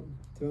 do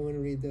I want to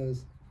read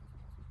those?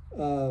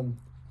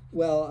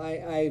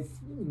 I've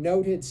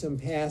noted some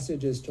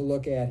passages to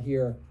look at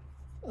here.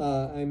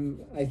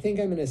 I think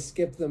I'm going to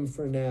skip them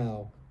for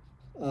now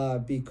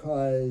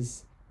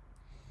because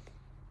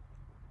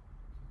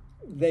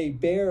they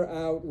bear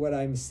out what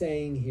I'm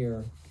saying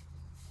here.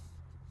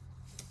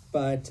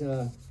 But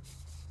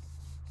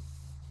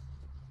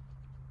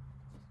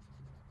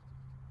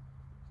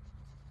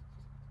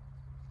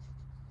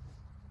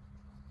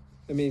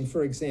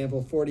for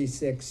example,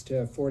 46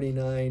 to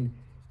 49,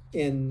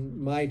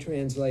 in my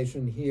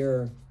translation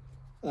here,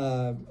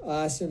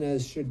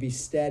 asanas should be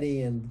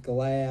steady and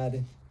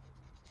glad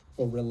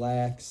or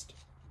relaxed.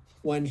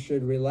 One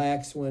should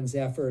relax one's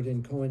effort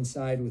and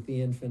coincide with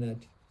the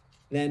infinite.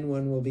 Then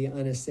one will be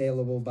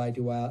unassailable by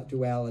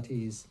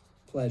dualities,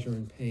 pleasure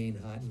and pain,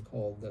 hot and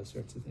cold, those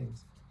sorts of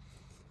things.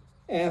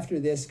 After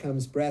this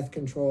comes breath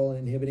control,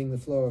 inhibiting the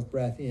flow of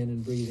breath in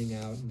and breathing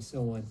out, and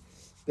so on.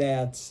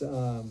 That's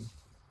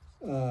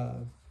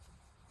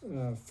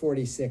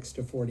 46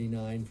 to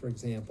 49, for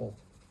example,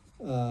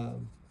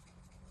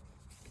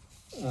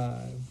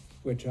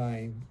 which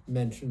I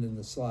mentioned in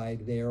the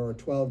slide there, or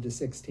 12 to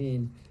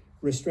 16.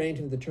 Restraint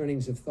of the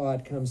turnings of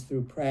thought comes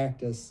through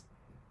practice.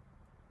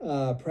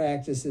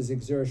 Practice is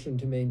exertion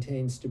to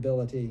maintain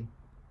stability.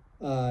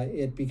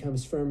 It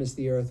becomes firm as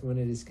the earth when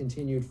it is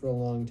continued for a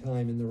long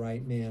time in the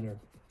right manner,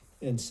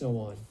 and so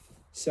on.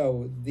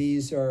 So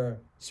these are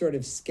sort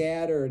of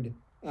scattered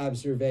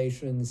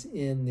observations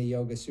in the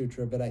Yoga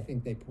Sutra, but I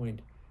think they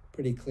point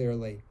pretty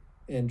clearly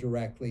and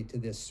directly to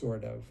this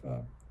sort of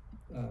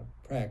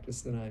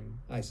practice that I'm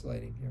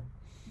isolating here.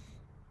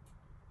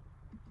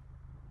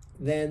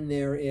 Then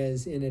there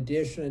is, in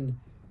addition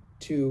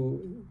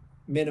to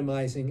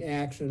minimizing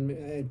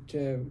action,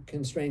 to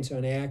constraints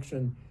on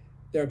action,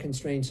 there are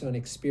constraints on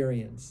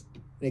experience.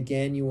 And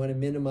again, you want to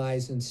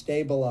minimize and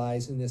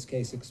stabilize, in this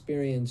case,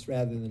 experience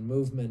rather than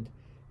movement.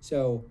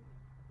 So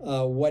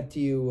what do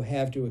you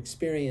have to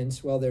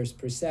experience? Well, there's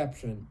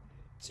perception.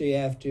 So you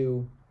have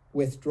to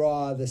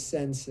withdraw the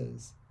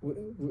senses,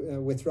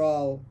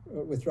 withdraw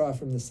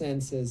from the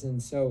senses.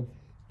 And so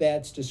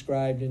that's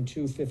described in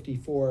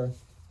 254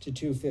 to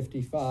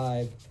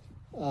 255.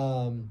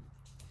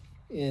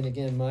 And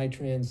again, my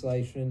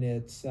translation,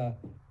 it's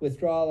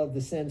withdrawal of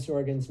the sense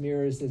organs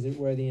mirrors, as it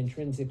were, the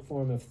intrinsic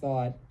form of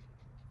thought,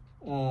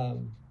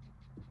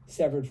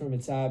 severed from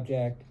its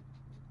object,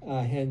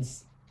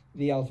 hence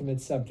the ultimate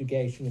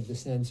subjugation of the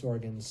sense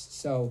organs.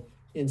 So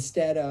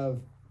instead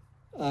of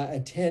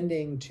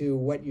attending to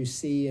what you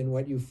see and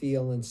what you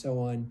feel and so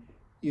on,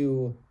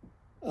 you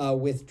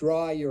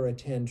withdraw your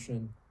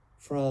attention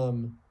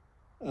from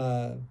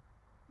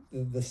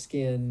the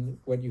skin,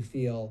 what you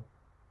feel,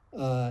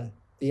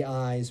 the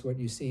eyes, what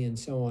you see, and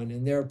so on.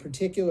 And there are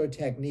particular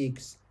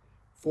techniques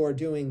for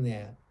doing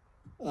that.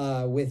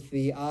 With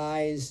the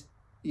eyes,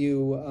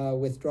 you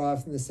withdraw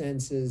from the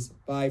senses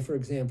by, for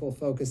example,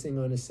 focusing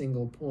on a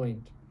single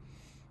point,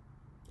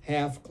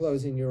 half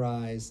closing your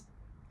eyes.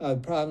 The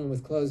problem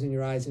with closing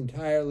your eyes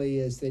entirely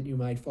is that you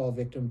might fall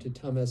victim to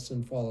tamas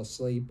and fall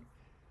asleep.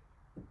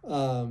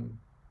 And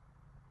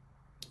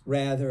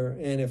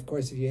of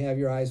course, if you have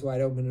your eyes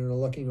wide open and are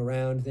looking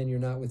around, then you're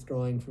not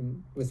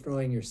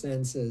withdrawing your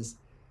senses.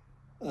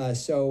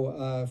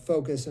 So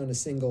focus on a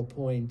single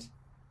point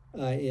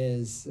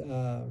is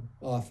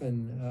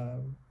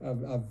often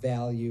of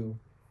value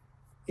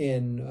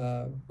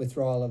in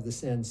withdrawal of the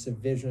sense of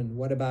vision.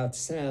 What about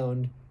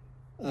sound?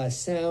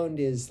 Sound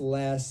is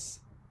less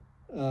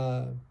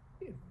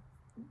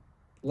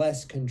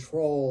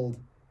controlled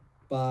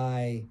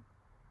by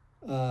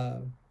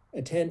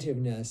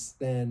attentiveness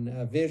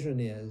than vision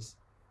is.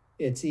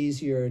 It's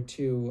easier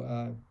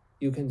to,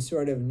 you can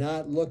sort of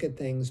not look at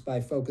things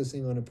by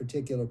focusing on a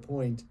particular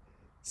point,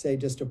 say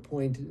just a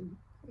point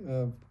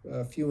a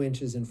few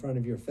inches in front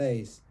of your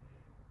face.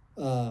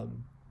 Or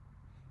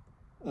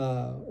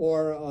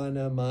on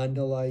a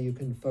mandala, you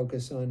can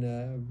focus on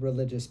a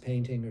religious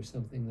painting or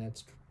something.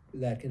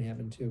 That can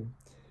happen too.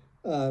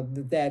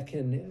 That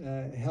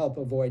can help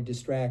avoid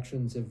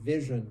distractions of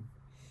vision.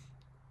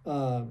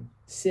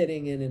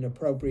 Sitting in an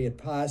appropriate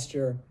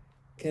posture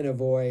can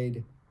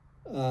avoid,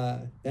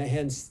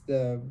 hence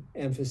the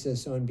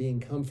emphasis on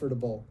being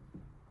comfortable.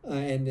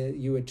 And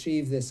you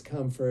achieve this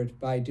comfort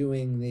by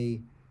doing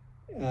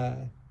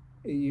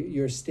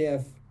you're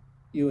stiff,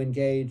 you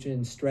engage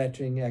in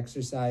stretching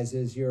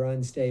exercises, you're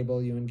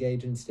unstable, you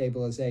engage in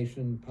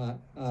stabilization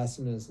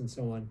asanas and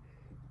so on.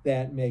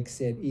 That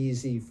makes it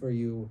easy for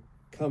you,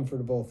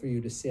 comfortable for you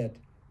to sit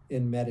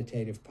in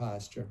meditative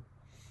posture.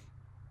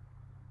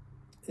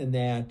 And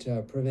that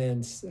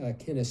prevents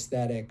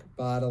kinesthetic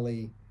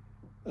body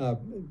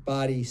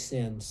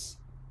sense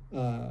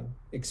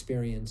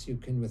experience. You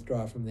can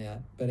withdraw from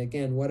that. But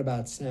again, what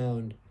about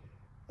sound?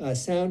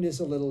 Sound is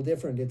a little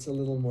different. It's a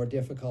little more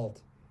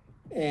difficult.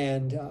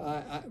 And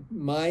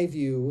my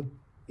view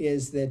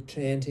is that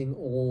chanting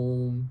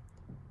Om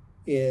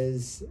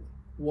is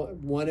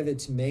one of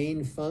its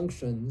main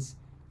functions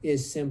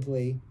is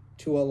simply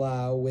to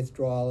allow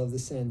withdrawal of the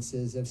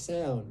senses of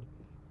sound.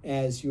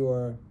 As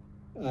you're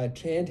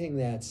chanting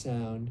that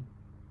sound,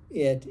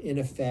 it in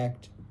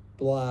effect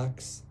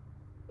blocks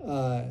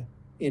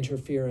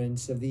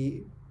interference of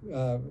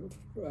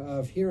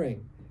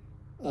hearing.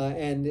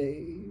 And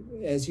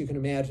as you can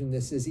imagine,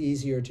 this is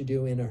easier to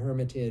do in a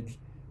hermitage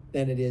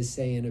than it is,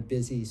 say, in a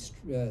busy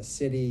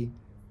city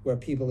where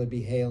people would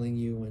be hailing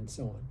you and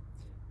so on.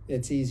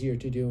 It's easier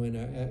to do in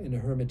a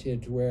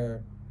hermitage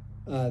where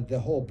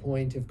the whole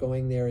point of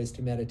going there is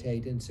to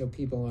meditate, and so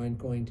people aren't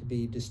going to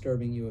be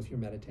disturbing you if you're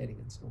meditating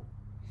and so on.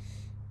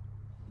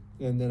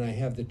 And then I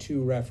have the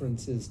two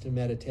references to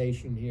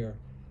meditation here.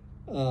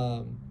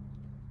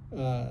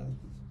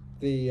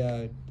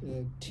 The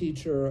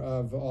teacher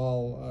of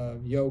all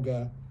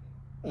yoga,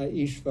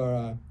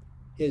 Ishvara,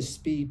 his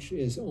speech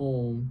is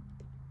Om,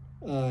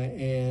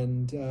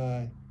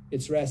 and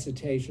its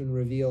recitation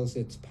reveals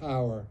its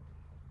power.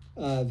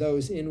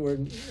 Thus,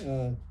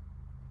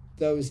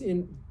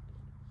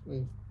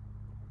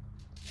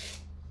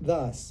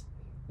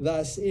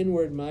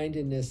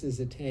 inward-mindedness is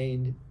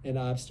attained and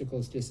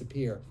obstacles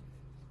disappear.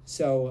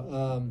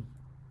 So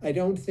I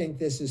don't think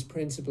this is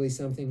principally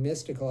something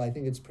mystical. I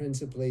think it's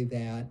principally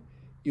that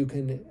you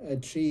can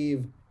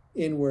achieve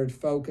inward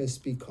focus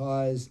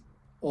because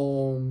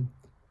Om,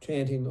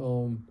 chanting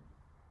Om,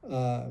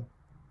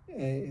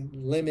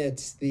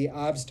 limits the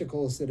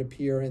obstacles that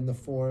appear in the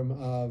form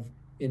of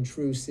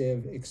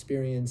intrusive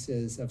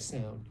experiences of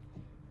sound.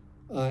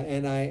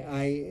 And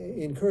I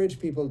encourage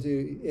people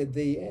to,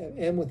 the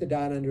M with the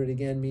dot under it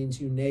again means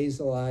you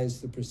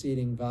nasalize the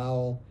preceding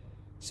vowel.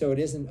 So it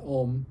isn't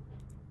om,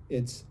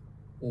 it's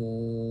om.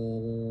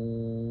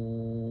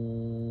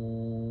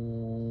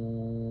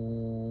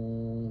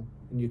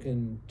 And you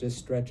can just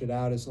stretch it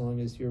out as long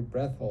as your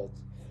breath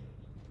holds.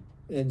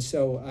 And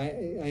so I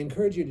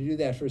encourage you to do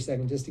that for a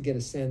second just to get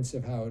a sense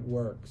of how it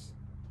works.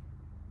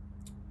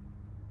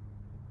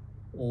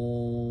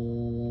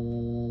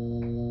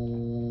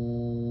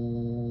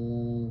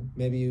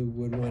 Maybe you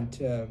would want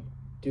to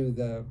do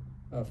the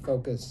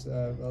focus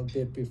a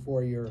bit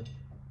before you're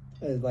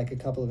like a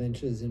couple of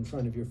inches in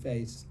front of your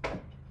face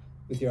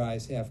with your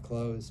eyes half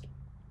closed.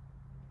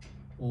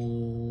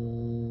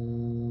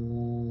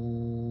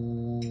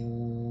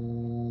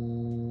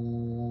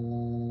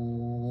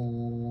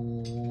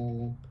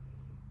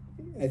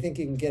 I think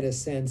you can get a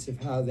sense of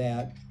how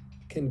that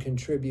can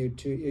contribute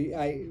to,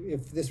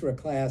 if this were a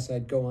class,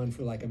 I'd go on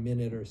for like a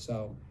minute or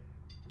so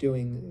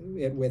doing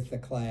it with the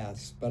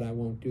class, but I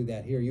won't do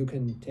that here. You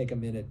can take a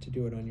minute to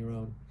do it on your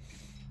own,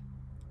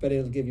 but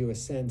it'll give you a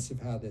sense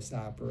of how this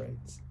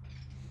operates.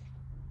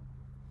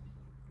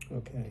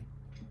 Okay.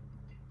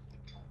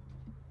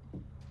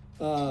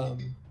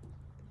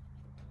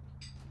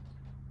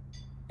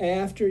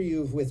 After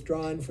you've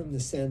withdrawn from the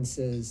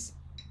senses,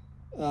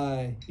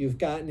 you've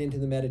gotten into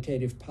the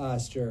meditative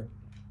posture,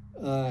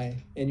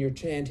 and you're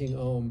chanting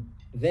Om,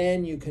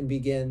 then you can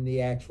begin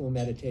the actual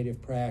meditative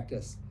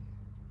practice.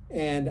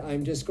 And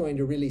I'm just going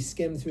to really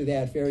skim through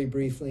that very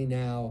briefly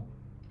now.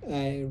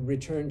 I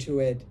return to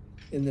it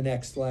in the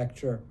next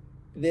lecture.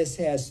 This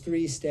has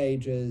 3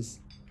 stages.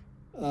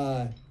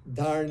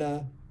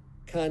 Dharana,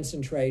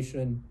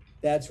 concentration.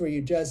 That's where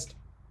you just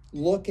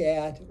look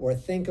at or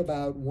think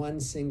about one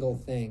single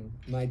thing.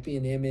 It might be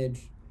an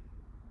image.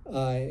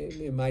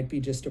 It might be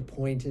just a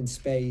point in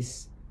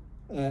space.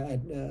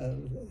 As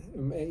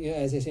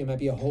I say, it might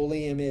be a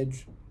holy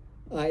image.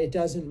 It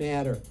doesn't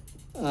matter.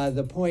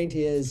 The point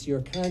is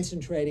you're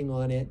concentrating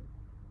on it,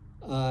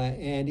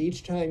 and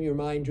each time your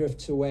mind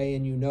drifts away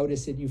and you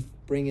notice it, you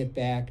bring it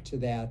back to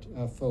that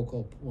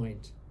focal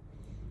point.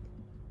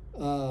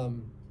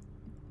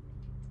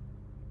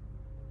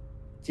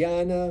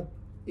 Dhyana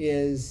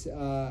is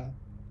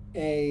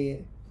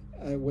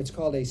what's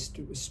called a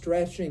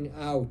stretching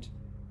out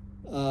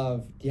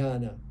of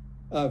dhyana,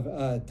 of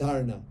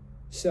dharana.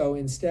 So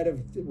instead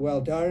of,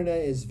 well,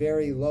 dharana is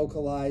very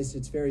localized,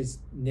 it's very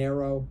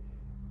narrow.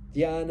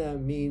 Dhyana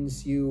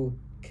means you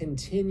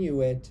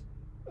continue it.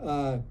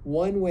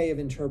 One way of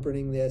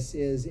interpreting this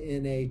is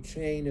in a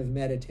chain of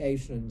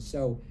meditation.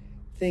 So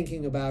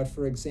thinking about,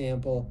 for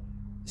example,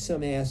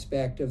 some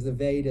aspect of the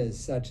Vedas,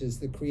 such as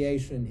the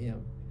creation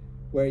hymn,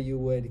 where you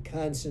would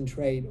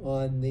concentrate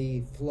on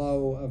the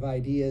flow of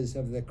ideas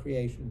of the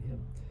creation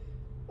hymn.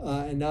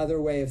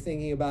 Another way of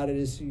thinking about it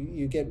is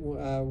you get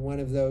one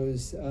of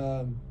those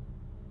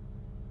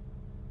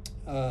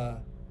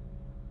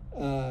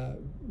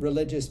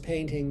religious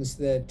paintings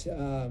that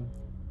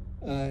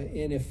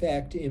in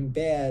effect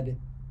embed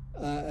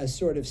a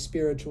sort of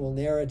spiritual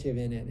narrative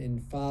in it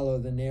and follow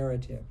the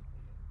narrative.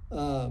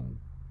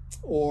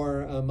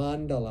 Or a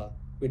mandala,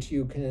 which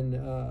you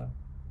can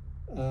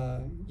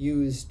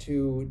use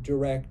to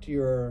direct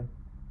your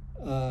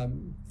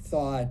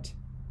thought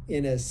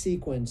in a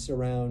sequence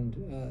around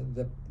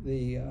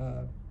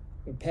the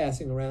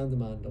passing around the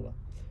mandala,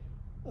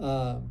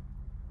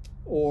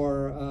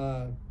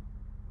 or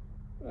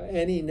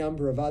any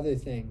number of other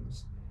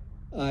things.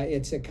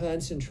 It's a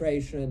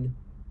concentration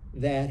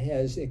that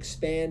has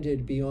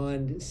expanded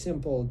beyond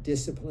simple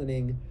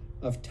disciplining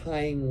of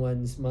tying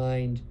one's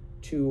mind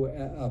to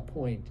a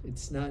point.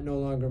 It's no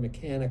longer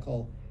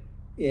mechanical.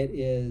 It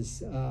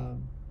is a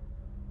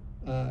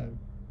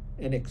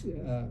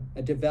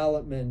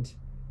development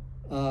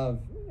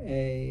of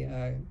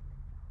a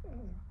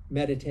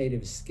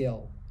meditative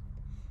skill.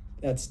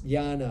 That's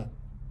dhyana.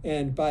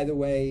 And by the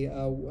way,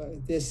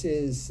 this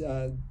is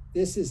a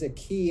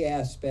key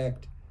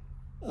aspect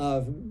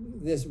of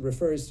this.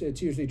 Refers to,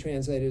 it's usually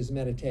translated as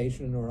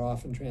meditation, or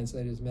often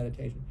translated as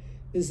meditation.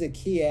 This is a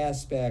key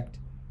aspect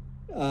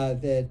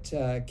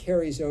that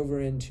carries over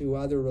into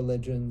other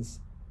religions,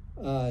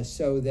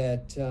 so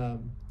that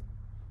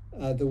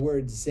the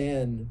word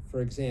Zen,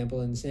 for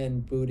example, in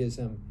Zen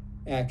Buddhism,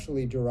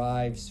 actually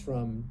derives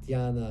from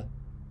dhyana,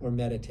 or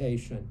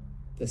meditation,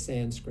 the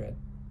Sanskrit.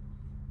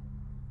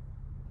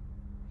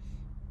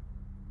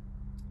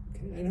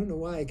 Okay, I don't know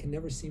why I can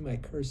never see my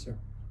cursor.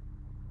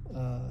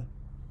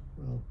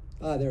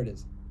 There it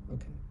is.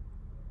 Okay.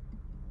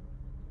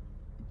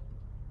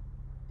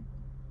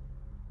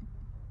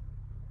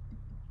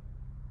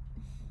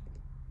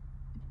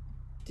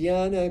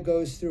 Dhyana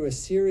goes through a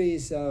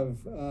series of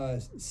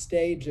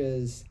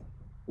stages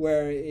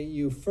where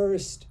you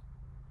first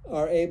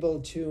are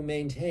able to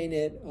maintain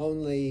it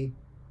only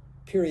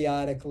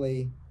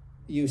periodically.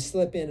 You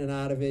slip in and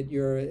out of it.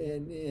 You're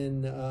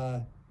in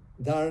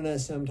dharana.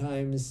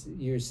 Sometimes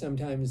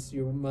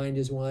your mind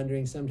is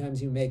wandering.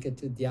 Sometimes you make it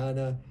to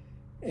dhyana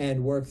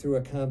and work through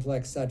a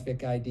complex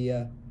sattvic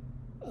idea.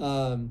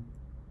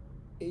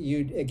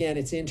 again,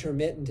 it's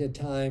intermittent at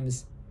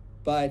times,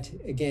 but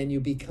again, you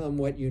become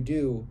what you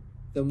do.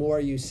 The more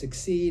you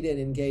succeed in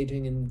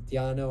engaging in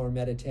dhyana or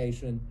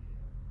meditation,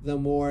 the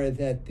more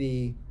that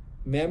the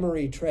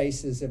memory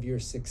traces of your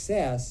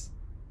success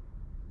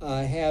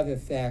have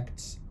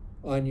effects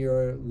on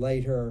your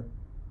later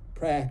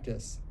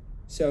practice.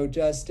 So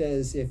just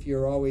as if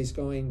you're always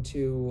going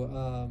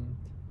to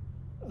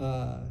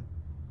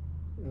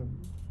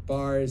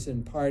bars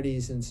and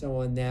parties and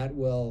so on, that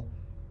will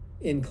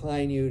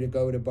incline you to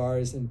go to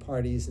bars and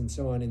parties and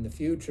so on in the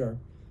future.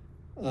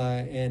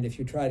 And if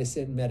you try to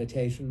sit in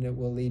meditation, it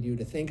will lead you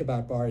to think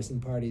about bars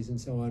and parties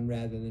and so on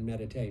rather than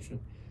meditation.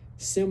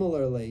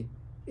 Similarly,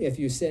 if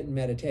you sit in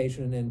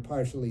meditation and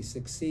partially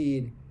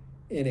succeed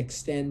in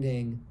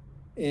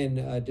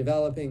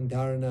developing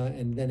dharana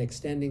and then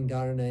extending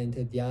dharana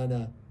into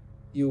dhyana,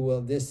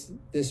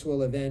 this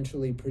will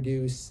eventually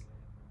produce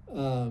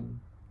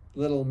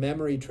little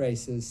memory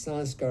traces,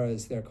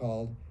 sanskaras they're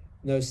called.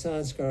 And those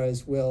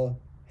sanskaras will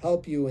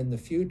help you in the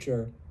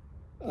future.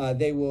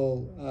 They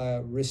will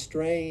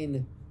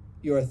restrain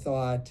your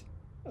thought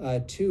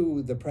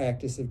to the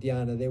practice of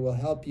dhyana. They will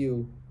help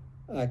you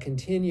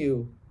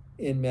continue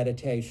in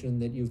meditation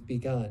that you've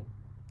begun.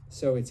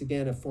 So it's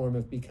again a form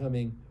of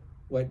becoming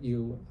what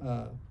you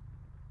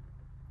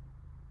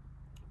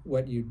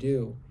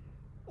do.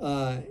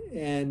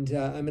 And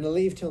I'm going to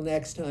leave till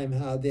next time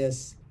how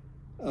this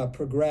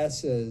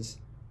progresses.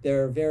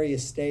 There are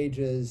various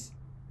stages,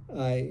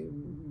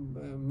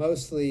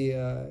 mostly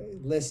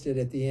listed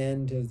at the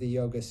end of the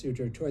Yoga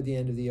Sutra, toward the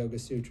end of the Yoga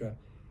Sutra,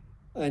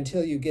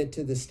 until you get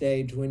to the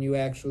stage when you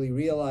actually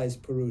realize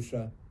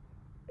Purusha.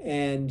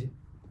 And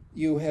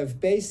you have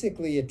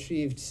basically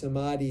achieved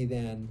samadhi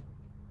then,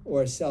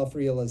 or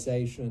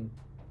self-realization.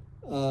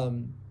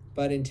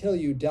 But until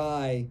you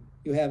die,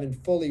 you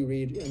haven't fully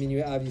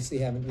you obviously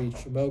haven't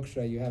reached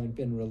moksha, you haven't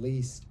been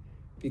released,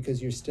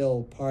 because you're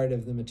still part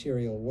of the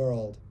material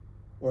world,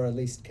 or at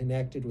least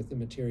connected with the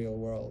material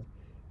world.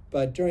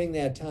 But during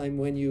that time,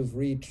 when you've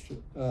reached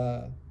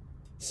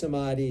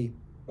samadhi,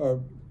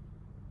 or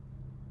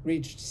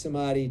reached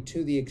samadhi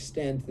to the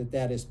extent that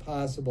that is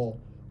possible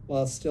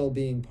while still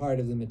being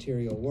part of the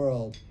material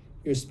world,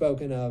 you're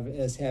spoken of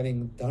as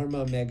having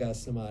dharma mega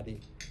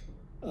samadhi,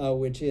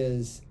 which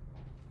is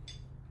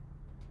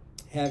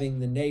having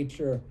the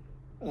nature,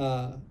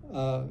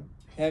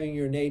 having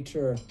your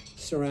nature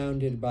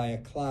surrounded by a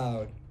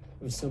cloud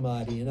of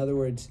samadhi. In other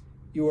words,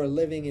 you are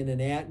living in an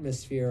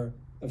atmosphere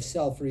of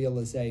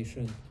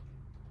self-realization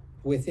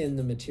within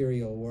the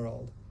material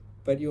world,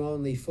 but you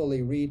only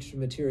fully reach the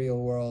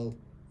material world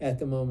at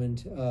the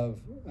moment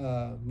of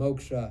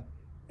moksha,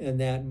 and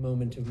that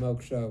moment of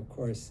moksha, of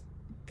course,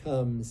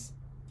 comes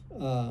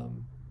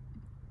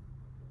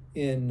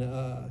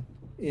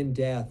in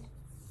death,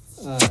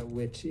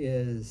 which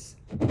is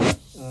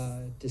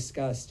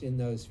discussed in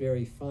those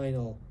very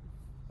final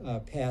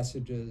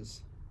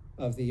passages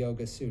of the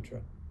Yoga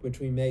Sutra, which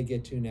we may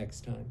get to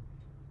next time.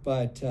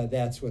 But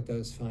that's what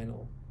the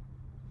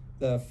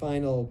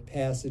final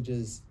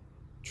passages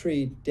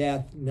treat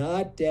death,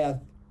 not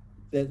death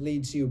that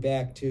leads you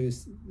back to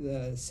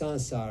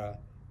samsara,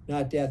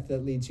 not death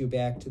that leads you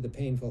back to the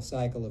painful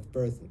cycle of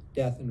birth,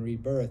 death, and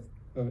rebirth.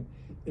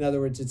 In other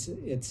words,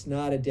 it's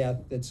not a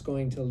death that's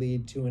going to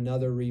lead to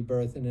another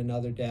rebirth and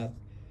another death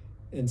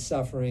and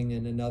suffering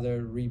and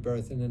another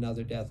rebirth and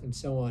another death and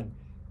so on.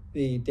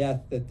 The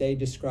death that they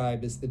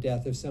describe is the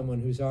death of someone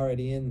who's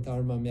already in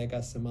dharma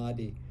mega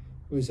samadhi,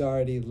 who's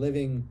already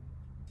living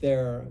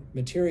their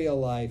material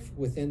life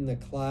within the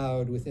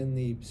cloud, within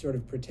the sort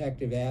of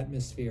protective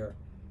atmosphere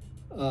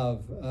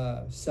of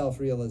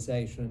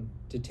self-realization,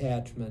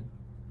 detachment,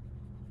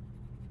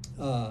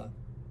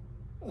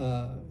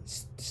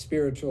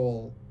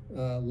 spiritual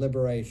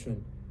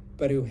liberation,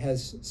 but who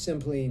has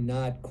simply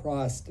not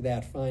crossed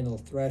that final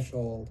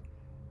threshold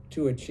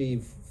to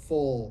achieve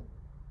full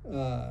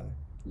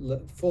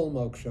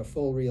moksha,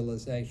 full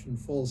realization,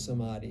 full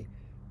samadhi.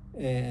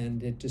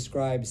 And it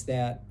describes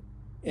that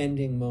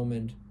ending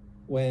moment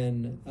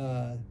when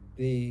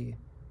the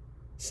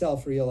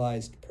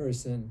self-realized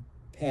person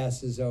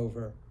passes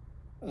over,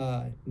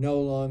 no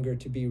longer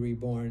to be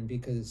reborn,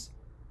 because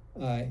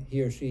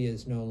he or she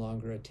is no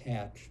longer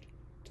attached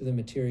to the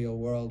material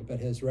world, but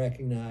has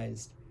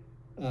recognized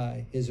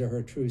his or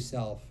her true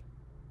self,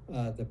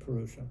 the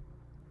Purusha.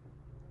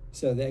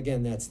 So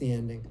again, that's the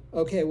ending.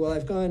 Okay, well,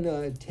 I've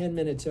gone 10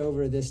 minutes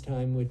over this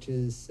time, which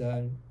is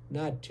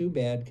not too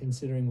bad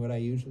considering what I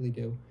usually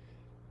do.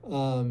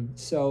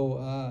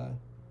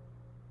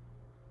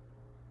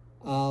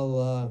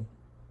 I'll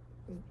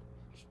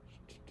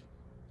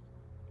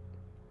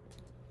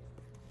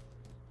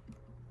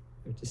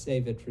have to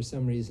save it. For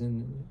some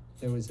reason,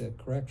 there was a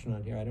correction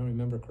on here. I don't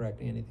remember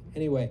correcting anything.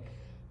 Anyway,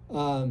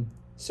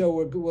 so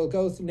we'll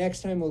go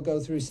next time. I'll go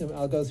through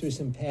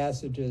some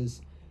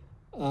passages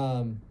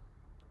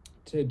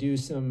to do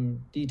some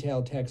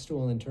detailed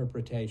textual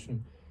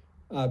interpretation,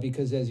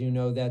 because, as you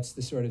know, that's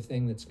the sort of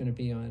thing that's going to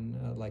be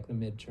on like the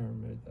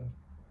midterm,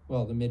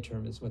 or the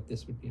midterm is what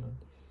this would be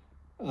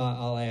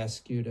I'll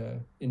ask you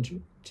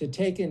to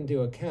take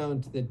into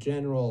account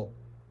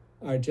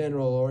our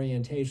general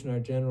orientation, our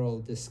general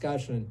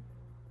discussion,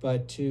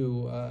 but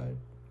to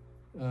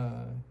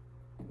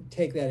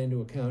take that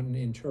into account in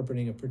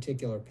interpreting a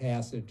particular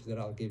passage that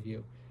I'll give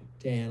you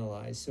to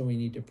analyze. So we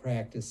need to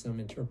practice some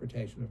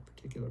interpretation of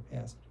particular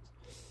passages.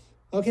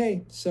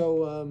 Okay,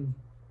 so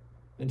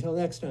until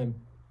next time.